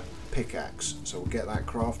antler pickaxe. So we'll get that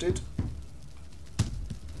crafted.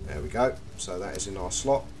 There we go. So that is in our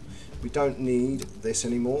slot. We don't need this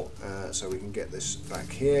anymore, so we can get this back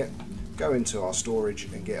here, go into our storage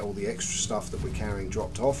and get all the extra stuff that we're carrying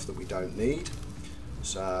dropped off that we don't need.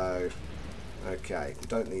 So, okay, we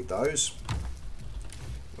don't need those.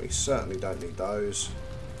 We certainly don't need those.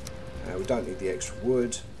 We don't need the extra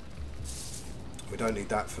wood. We don't need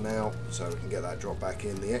that for now, so we can get that dropped back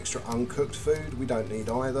in. The extra uncooked food we don't need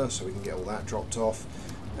either, so we can get all that dropped off.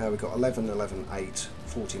 We've got 11, 11, 8,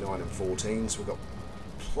 49 and 14, so we've got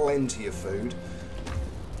plenty of food.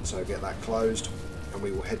 So get that closed and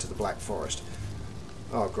we will head to the Black Forest.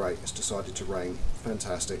 Oh great, it's decided to rain.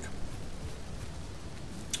 Fantastic.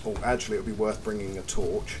 Oh, actually it would be worth bringing a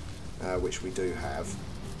torch, which we do have.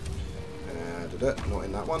 Not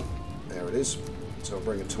in that one. There it is. So I'll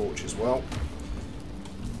bring a torch as well.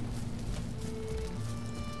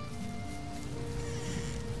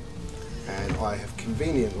 And I have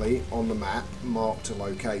conveniently on the map marked a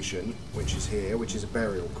location, which is here, which is a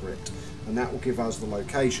burial crypt, and that will give us the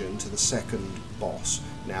location to the second boss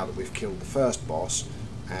now that we've killed the first boss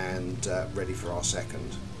and ready for our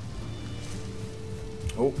second.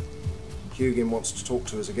 Oh, Hugin wants to talk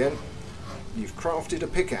to us again. You've crafted a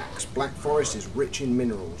pickaxe. Black Forest is rich in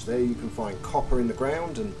minerals. There you can find copper in the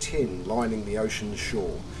ground and tin lining the ocean's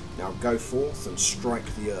shore. Now go forth and strike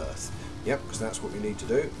the earth. Yep, because that's what we need to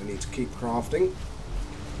do. We need to keep crafting.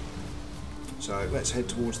 So let's head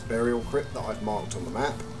towards the burial crypt that I've marked on the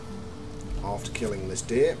map after killing this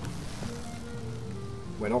deer.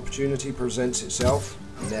 When opportunity presents itself,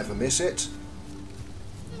 never miss it.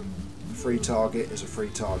 A free target is a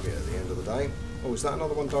free target at the end of the day. Oh, is that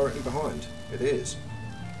another one directly behind? It is.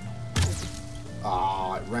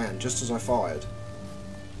 Ah, it ran just as I fired.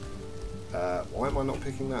 Why am I not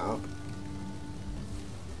picking that up?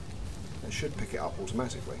 It should pick it up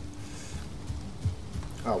automatically.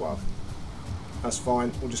 Oh well, that's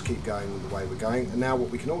fine. We'll just keep going the way we're going. And now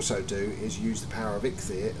what we can also do is use the power of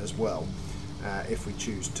Ichthir as well, if we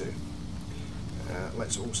choose to.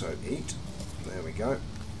 Let's also eat. There we go.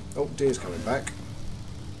 Oh, deer's coming back.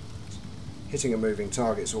 Hitting a moving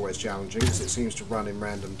target is always challenging because it seems to run in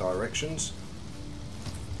random directions.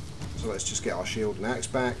 So let's just get our shield and axe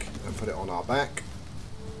back and put it on our back.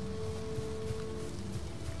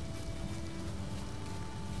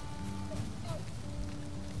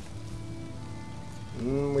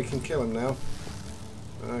 We can kill him now.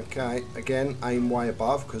 Okay, again, aim way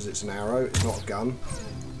above because it's an arrow, it's not a gun.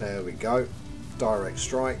 There we go. Direct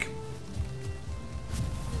strike.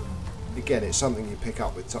 Again, it's something you pick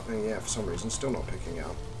up with something. Yeah, for some reason, still not picking it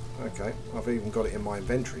up. Okay, I've even got it in my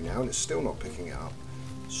inventory now and it's still not picking it up.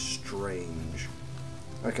 Strange.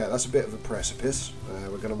 Okay, that's a bit of a precipice.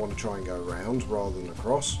 We're going to want to try and go around rather than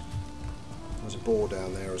across. There's a boar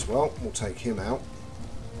down there as well. We'll take him out.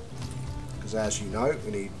 Because as you know,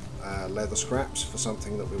 we need leather scraps for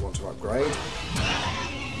something that we want to upgrade.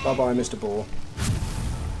 Bye-bye, Mr. Boar.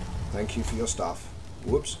 Thank you for your stuff.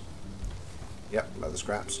 Whoops. Yep, leather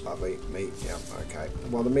scraps, lovely. Meat, yeah, okay.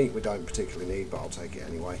 Well, the meat we don't particularly need, but I'll take it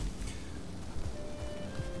anyway.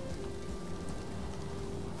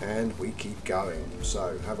 And we keep going.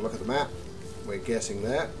 So, have a look at the map. We're getting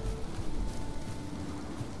there.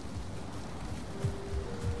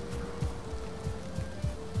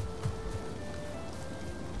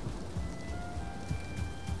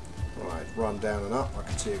 down and up. I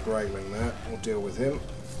can see a greyling there. We'll deal with him.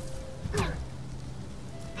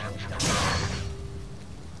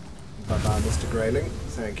 Bye-bye, Mr. Greyling.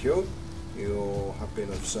 Thank you. You have been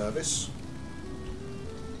of service.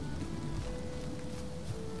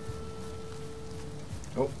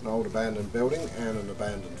 Oh, an old abandoned building and an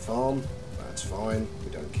abandoned farm. That's fine.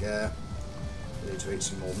 We don't care. We need to eat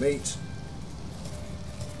some more meat.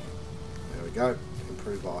 There we go.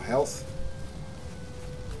 Improve our health.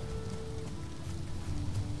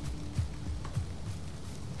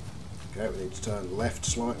 Okay, we need to turn left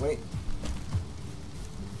slightly.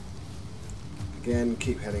 Again,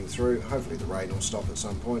 keep heading through. Hopefully the rain will stop at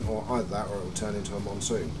some point, or either that or it will turn into a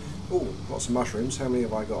monsoon. Oh, lots of mushrooms. How many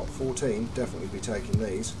have I got? 14. Definitely be taking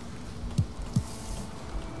these.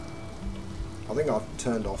 I think I've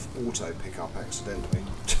turned off auto pickup accidentally.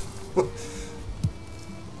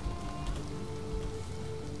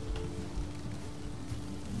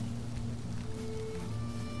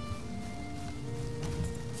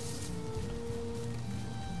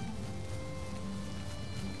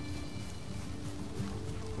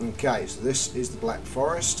 Okay, so this is the Black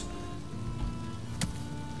Forest.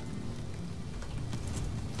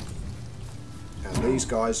 And these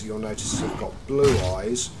guys, you'll notice, have got blue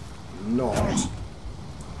eyes, not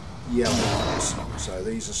yellow eyes. So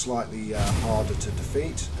these are slightly harder to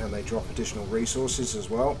defeat, and they drop additional resources as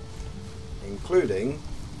well, including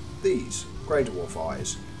these Grey Dwarf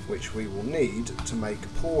eyes, which we will need to make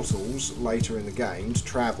portals later in the game to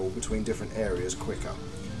travel between different areas quicker.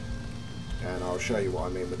 And I'll show you what I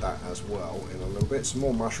mean with that as well in a little bit. Some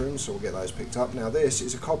more mushrooms, so we'll get those picked up. Now this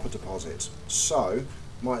is a copper deposit, so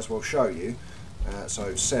might as well show you.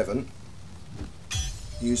 So 7.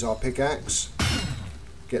 Use our pickaxe.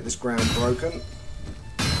 Get this ground broken.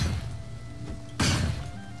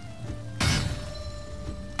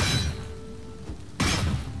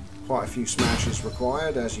 Quite a few smashes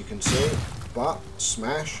required, as you can see, but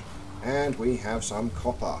smash, and we have some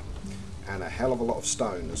copper and a hell of a lot of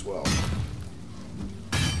stone as well.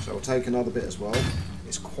 So we'll take another bit as well.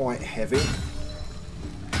 It's quite heavy.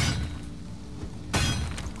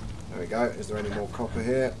 There we go. Is there any more copper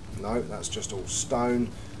here? No, that's just all stone.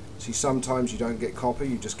 See, sometimes you don't get copper,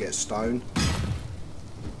 you just get stone.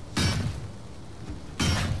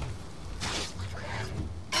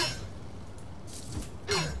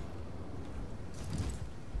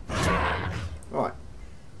 Right.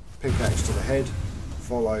 Pickaxe to the head,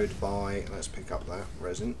 followed by, let's pick up that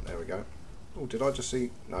resin. There we go. Oh, did I just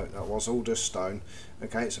see? No, that was all just stone.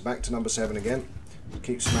 Okay, so back to number 7 again.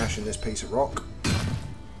 Keep smashing this piece of rock.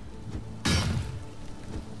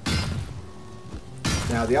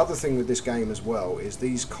 Now, the other thing with this game as well is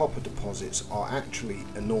these copper deposits are actually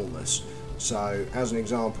enormous. So, as an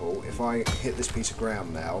example, if I hit this piece of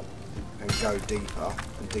ground now and go deeper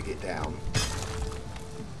and dig it down,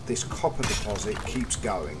 this copper deposit keeps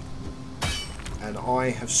going. And I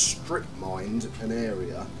have strip mined an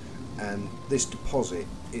area, and this deposit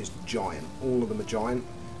is giant. All of them are giant.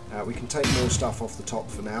 We can take more stuff off the top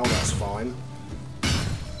for now, that's fine.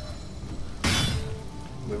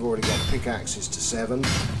 We've already got pickaxes to 7.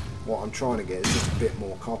 What I'm trying to get is just a bit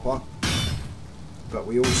more copper. But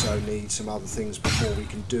we also need some other things before we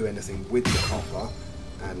can do anything with the copper,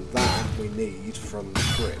 and that we need from the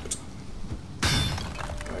crypt.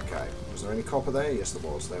 Okay, was there any copper there? Yes there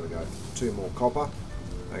was, there we go. 2 more copper.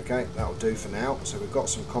 Okay, that'll do for now. So we've got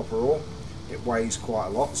some copper ore. It weighs quite a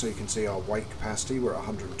lot, so you can see our weight capacity. We're at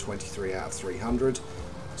 123 out of 300.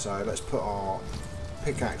 So let's put our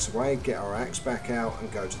pickaxe away, get our axe back out,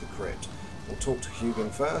 and go to the crypt. We'll talk to Hugin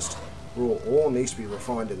first. Raw ore needs to be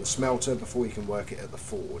refined in the smelter before you can work it at the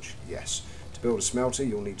forge. Yes. To build a smelter,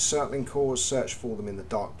 you'll need circling cores. Search for them in the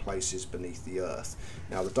dark places beneath the earth.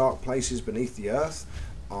 Now, the dark places beneath the earth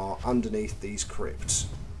are underneath these crypts,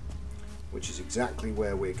 which is exactly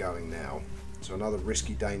where we're going now. So another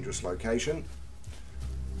risky, dangerous location.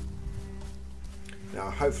 Now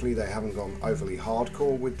hopefully they haven't gone overly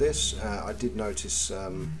hardcore with this. I did notice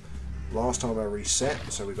last time I reset,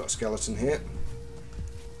 so we've got a skeleton here.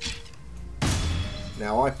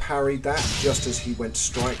 Now I parried that just as he went to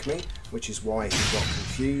strike me, which is why he got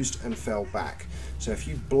confused and fell back. So if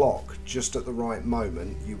you block just at the right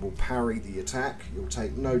moment, you will parry the attack, you'll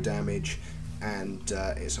take no damage, and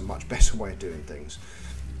it's a much better way of doing things.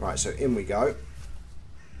 Right, so in we go.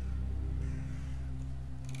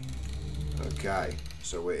 Okay,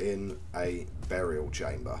 so we're in a burial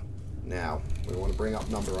chamber. Now, we want to bring up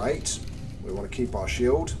number 8. We want to keep our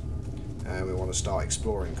shield, and we want to start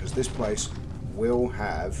exploring, because this place will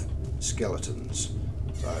have skeletons.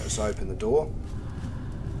 So let's open the door.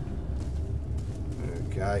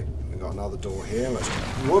 Okay, we've got another door here. Let's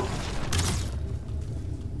whoop.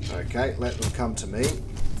 Okay, let them come to me.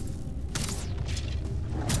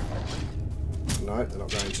 No, they're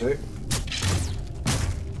not going to.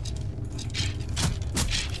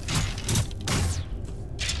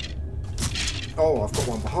 Oh, I've got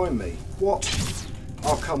one behind me. What?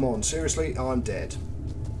 Oh, come on. Seriously? I'm dead.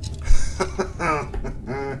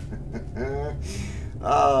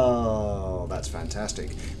 Oh, that's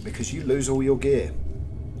fantastic. Because you lose all your gear.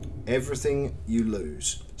 Everything you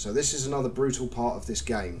lose. So this is another brutal part of this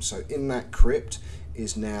game. So in that crypt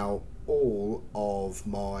is now all of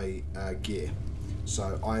my gear.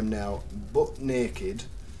 So I'm now butt naked.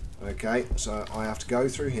 Okay, so I have to go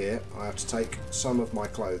through here. I have to take some of my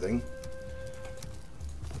clothing.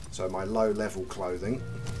 So my low level clothing.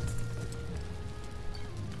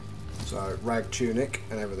 So rag tunic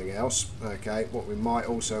and everything else. Okay, what we might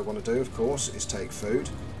also want to do, of course, is take food,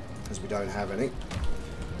 because we don't have any.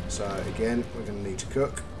 So again, we're going to need to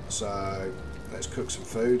cook. So let's cook some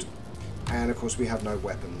food. And of course we have no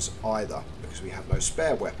weapons either, because we have no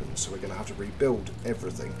spare weapons. So we're going to have to rebuild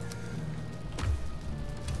everything.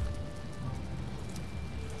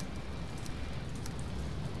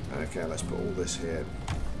 Okay, let's put all this here.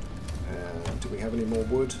 Do we have any more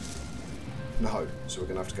wood? No, so we're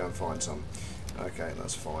going to have to go and find some. Okay,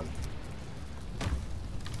 that's fine.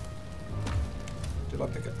 Did I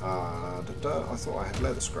pick it? I thought I had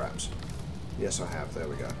leather scraps. Yes, I have. There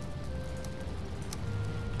we go.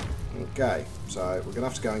 Okay, so we're going to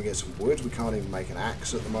have to go and get some wood. We can't even make an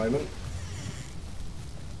axe at the moment.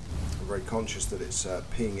 I'm very conscious that it's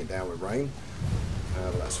peeing it down with rain.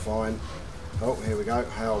 But that's fine. Oh, here we go.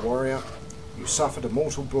 Hail Warrior. You suffered a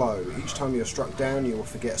mortal blow. Each time you are struck down, you will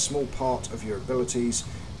forget a small part of your abilities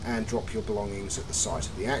and drop your belongings at the site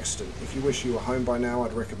of the accident. If you wish you were home by now,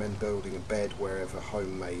 I'd recommend building a bed wherever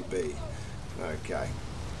home may be. Okay.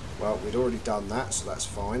 Well, we'd already done that, so that's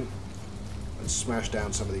fine. Let's smash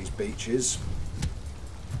down some of these beaches.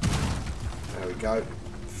 There we go.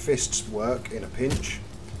 Fists work in a pinch.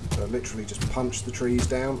 So literally just punch the trees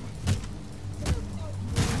down.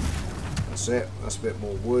 That's it. That's a bit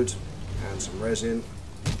more wood. And some resin.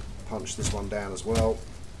 Punch this one down as well.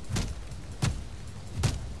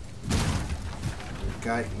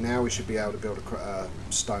 Okay, now we should be able to build a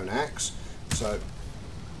stone axe. So,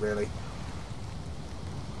 really?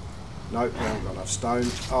 Nope, we haven't got enough stone.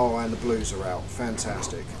 Oh, and the blues are out.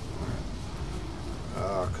 Fantastic.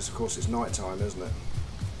 Because of course it's night time, isn't it?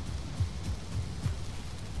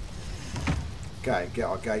 Okay, get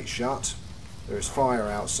our gate shut. There is fire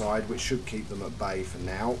outside, which should keep them at bay for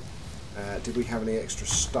now. Did we have any extra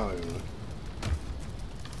stone?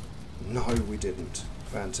 No, we didn't.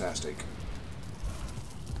 Fantastic.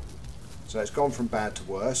 So it's gone from bad to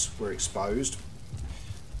worse. We're exposed.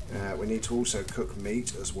 We need to also cook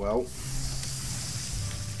meat as well.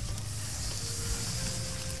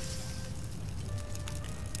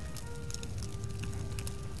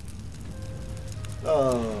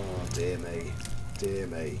 Oh, dear me. Dear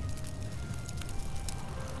me.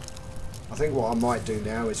 I think what I might do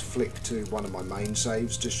now is flick to one of my main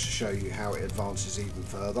saves just to show you how it advances even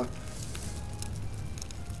further,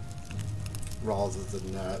 rather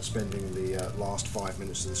than spending the last 5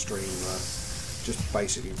 minutes of the stream just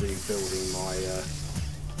basically rebuilding my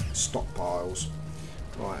stockpiles.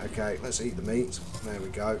 Right, okay, let's eat the meat. There we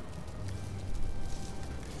go.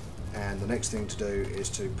 And the next thing to do is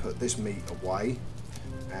to put this meat away,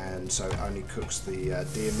 and so it only cooks the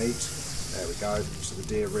deer meat. There we go, so the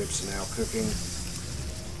deer ribs are now cooking.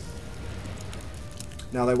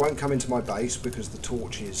 Now they won't come into my base because the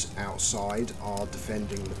torches outside are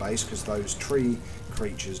defending the base, because those tree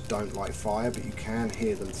creatures don't like fire, but you can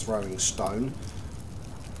hear them throwing stone.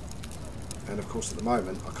 And of course at the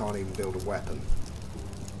moment I can't even build a weapon.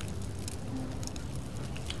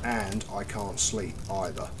 And I can't sleep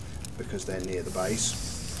either because they're near the base.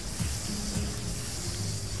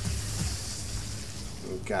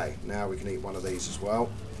 Okay, now we can eat one of these as well.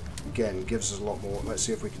 Again, gives us a lot more. Let's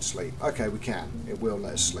see if we can sleep. Okay, we can. It will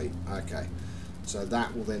let us sleep. Okay. So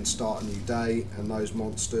that will then start a new day, and those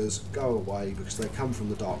monsters go away because they come from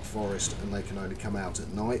the dark forest and they can only come out at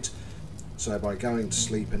night. So by going to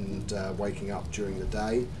sleep and waking up during the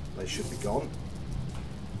day, they should be gone.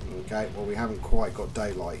 Okay, well we haven't quite got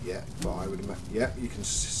daylight yet, but I would imagine, yep, you can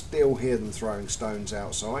still hear them throwing stones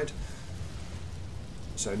outside.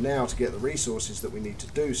 So now to get the resources that we need to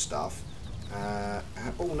do stuff, oh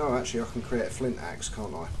no, actually I can create a flint axe,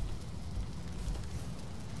 can't I?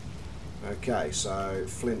 Okay, so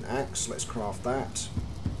flint axe, let's craft that.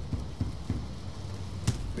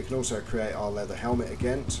 We can also create our leather helmet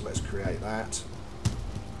again, so let's create that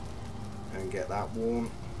and get that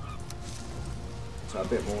worn. So a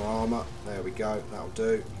bit more armour, there we go, that'll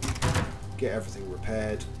do. Get everything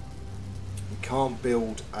repaired. We can't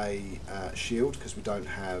build a shield because we don't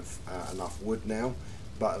have enough wood now,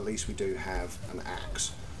 but at least we do have an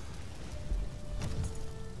axe.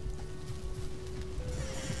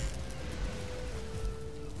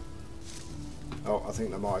 Oh, I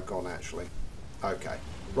think they might have gone actually. Okay,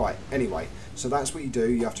 right, anyway, so that's what you do.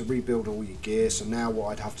 You have to rebuild all your gear. So now what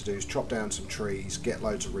I'd have to do is chop down some trees, get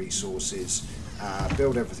loads of resources,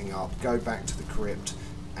 build everything up, go back to the crypt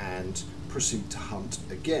and proceed to hunt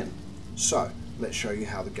again. So let's show you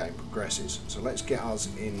how the game progresses. So let's get us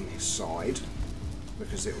inside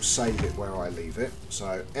because it will save it where I leave it.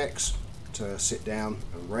 So X to sit down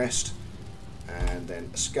and rest, and then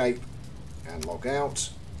escape and log out.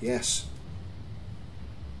 Yes.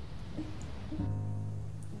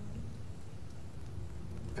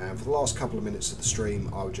 And for the last couple of minutes of the stream,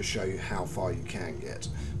 I'll just show you how far you can get.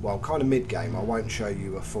 Well, kind of mid-game. I won't show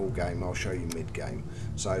you a full game, I'll show you mid-game.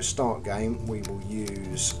 So start game, we will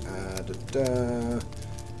use, I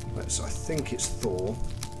think it's Thor.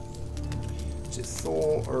 Is it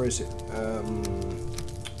Thor or is it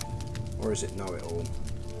Know-It-All?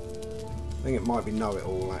 I think it might be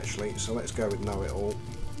Know-It-All actually. So let's go with Know-It-All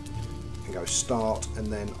and go start, and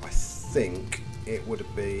then I think it would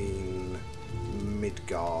have been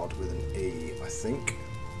Midgard with an E, I think.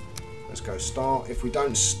 Let's go start. If we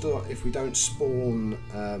don't spawn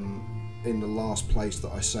in the last place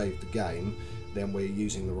that I saved the game, then we're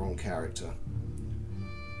using the wrong character.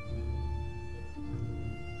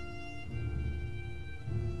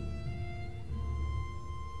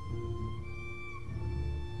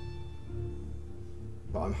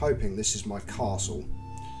 But I'm hoping this is my castle.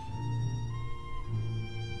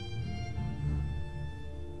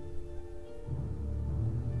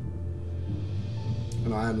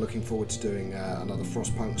 And I am looking forward to doing another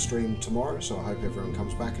Frostpunk stream tomorrow, so I hope everyone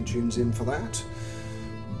comes back and tunes in for that.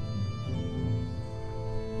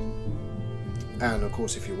 And of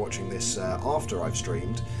course, if you're watching this after I've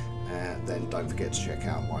streamed, then don't forget to check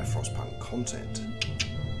out my Frostpunk content.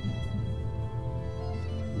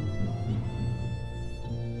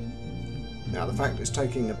 Now, the fact it's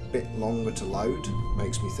taking a bit longer to load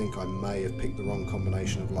makes me think I may have picked the wrong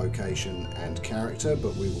combination of location and character,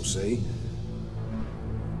 but we will see.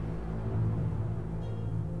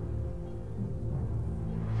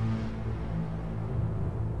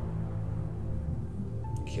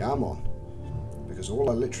 Come on, because all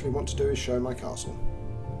I literally want to do is show my castle.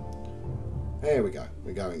 There we go,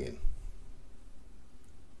 we're going in.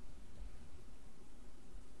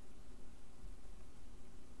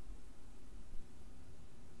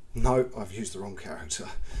 No, I've used the wrong character.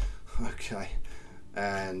 Okay,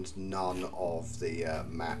 and none of the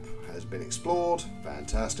map has been explored.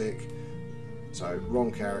 Fantastic. So,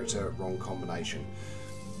 wrong character, wrong combination.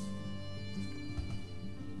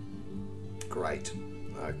 Great.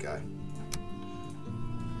 Okay.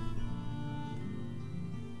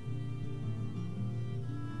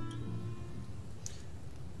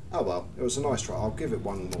 Oh well, it was a nice try. I'll give it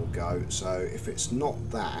one more go. So if it's not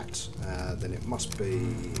that, then it must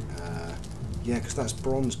be... yeah, because that's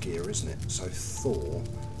bronze gear, isn't it? So Thor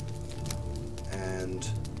and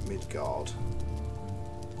Midgard.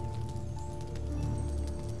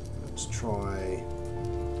 Let's try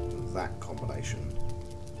that combination.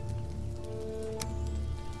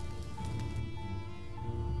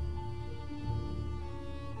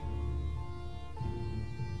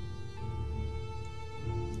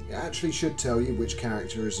 It actually should tell you which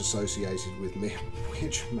character is associated with me,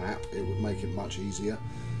 which map. It would make it much easier,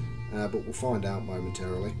 but we'll find out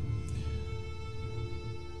momentarily.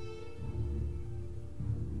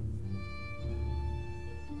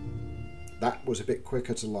 That was a bit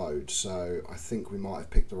quicker to load, so I think we might have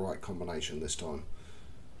picked the right combination this time.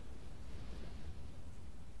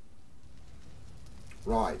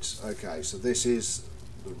 Right, okay, so this is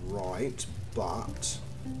the right, but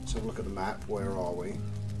let's have a look at the map. Where are we?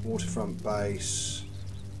 Waterfront base,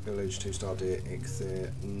 village, 2-star deer,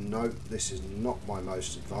 Ichthir. Nope, this is not my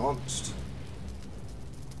most advanced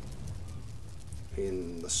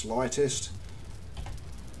in the slightest.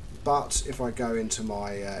 But if I go into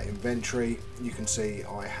my inventory, you can see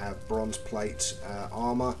I have bronze plate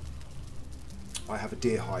armour, I have a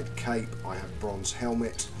deer hide cape, I have bronze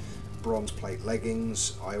helmet, bronze plate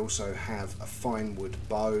leggings, I also have a fine wood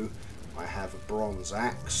bow, I have a bronze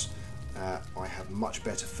axe. I have much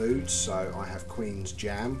better food, so I have Queen's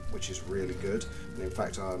Jam, which is really good, and in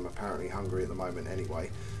fact I'm apparently hungry at the moment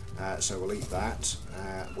anyway, so we'll eat that.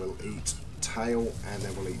 We'll eat tail, and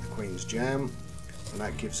then we'll eat the Queen's Jam, and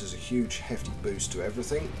that gives us a huge hefty boost to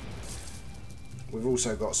everything. We've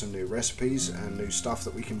also got some new recipes and new stuff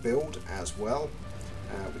that we can build as well,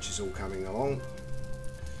 which is all coming along.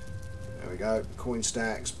 There we go, coin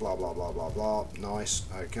stacks, blah blah blah blah blah. Nice.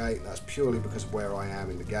 Okay, that's purely because of where I am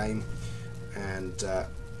in the game. And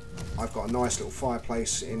I've got a nice little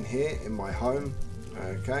fireplace in here in my home.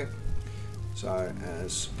 Okay, so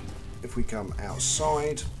as if we come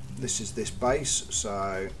outside, this is this base.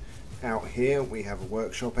 So out here we have a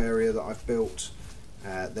workshop area that I've built.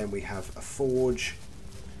 Then we have a forge.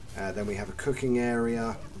 Then we have a cooking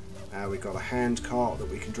area. We've got a hand cart that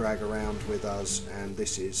we can drag around with us, and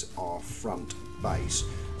this is our front base.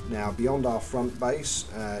 Now beyond our front base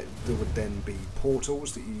there would then be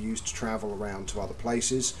portals that you use to travel around to other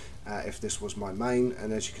places if this was my main,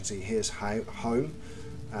 and as you can see, here's home,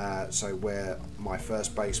 so where my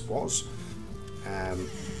first base was,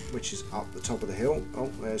 which is up the top of the hill. Oh,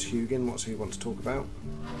 there's Hugin. What's he want to talk about?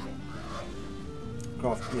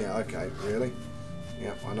 Craft, yeah, okay, really?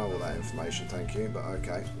 Yeah, I know all that information, thank you, but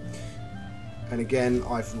okay. And again,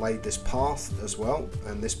 I've laid this path as well,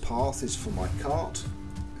 and this path is for my cart,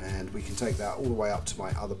 and we can take that all the way up to my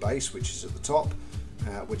other base, which is at the top,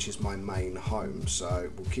 which is my main home. So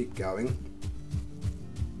we'll keep going.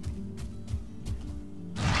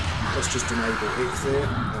 Let's just enable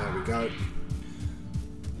Eikthyr. There we go.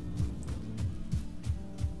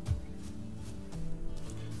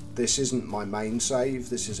 This isn't my main save,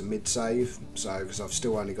 this is a mid save, so because I've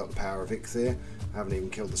still only got the power of Eikthyr, I haven't even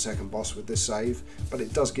killed the second boss with this save, but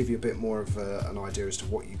it does give you a bit more of an idea as to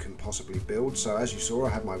what you can possibly build. So as you saw, I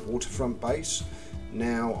had my waterfront base.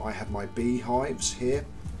 Now I have my beehives here.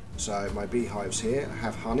 So my beehives here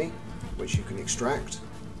have honey, which you can extract.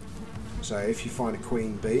 So if you find a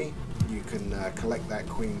queen bee, you can collect that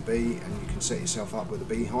queen bee and you can set yourself up with a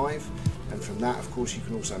beehive. And from that, of course, you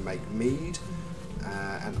can also make mead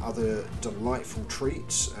and other delightful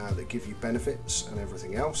treats that give you benefits and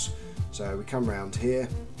everything else. So we come around here,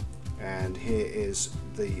 and here is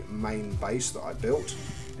the main base that I built.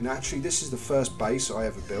 And actually this is the first base I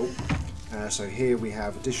ever built. So here we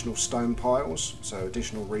have additional stone piles, so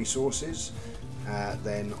additional resources.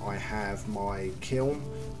 Then I have my kiln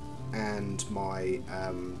and my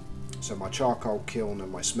so my charcoal kiln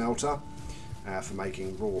and my smelter for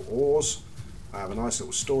making raw ores. I have a nice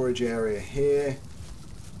little storage area here.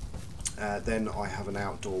 Then I have an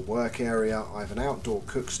outdoor work area. I have an outdoor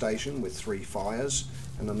cook station with 3 fires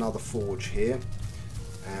and another forge here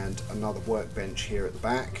and another workbench here at the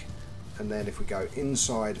back. And then if we go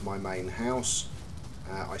inside my main house,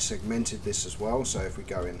 I segmented this as well. So if we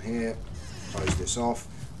go in here, close this off,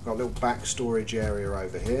 I've got a little back storage area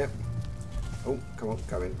over here. Oh, come on,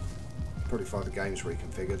 go in. Probably find the game's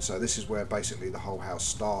reconfigured. So this is where basically the whole house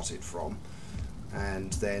started from.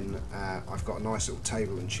 And then I've got a nice little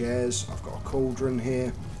table and chairs. I've got a cauldron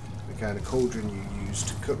here. Okay, and a cauldron you use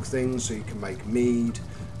to cook things, so you can make mead,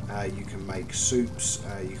 you can make soups,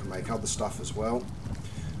 you can make other stuff as well.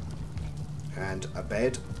 And a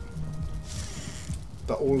bed.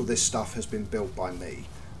 But all of this stuff has been built by me,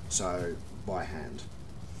 so by hand.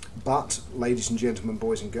 But, ladies and gentlemen,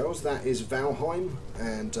 boys and girls, that is Valheim,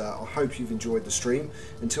 and I hope you've enjoyed the stream.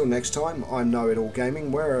 Until next time, I'm Know It All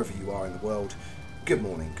Gaming, wherever you are in the world. Good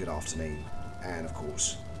morning, good afternoon, and of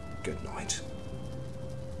course, good night.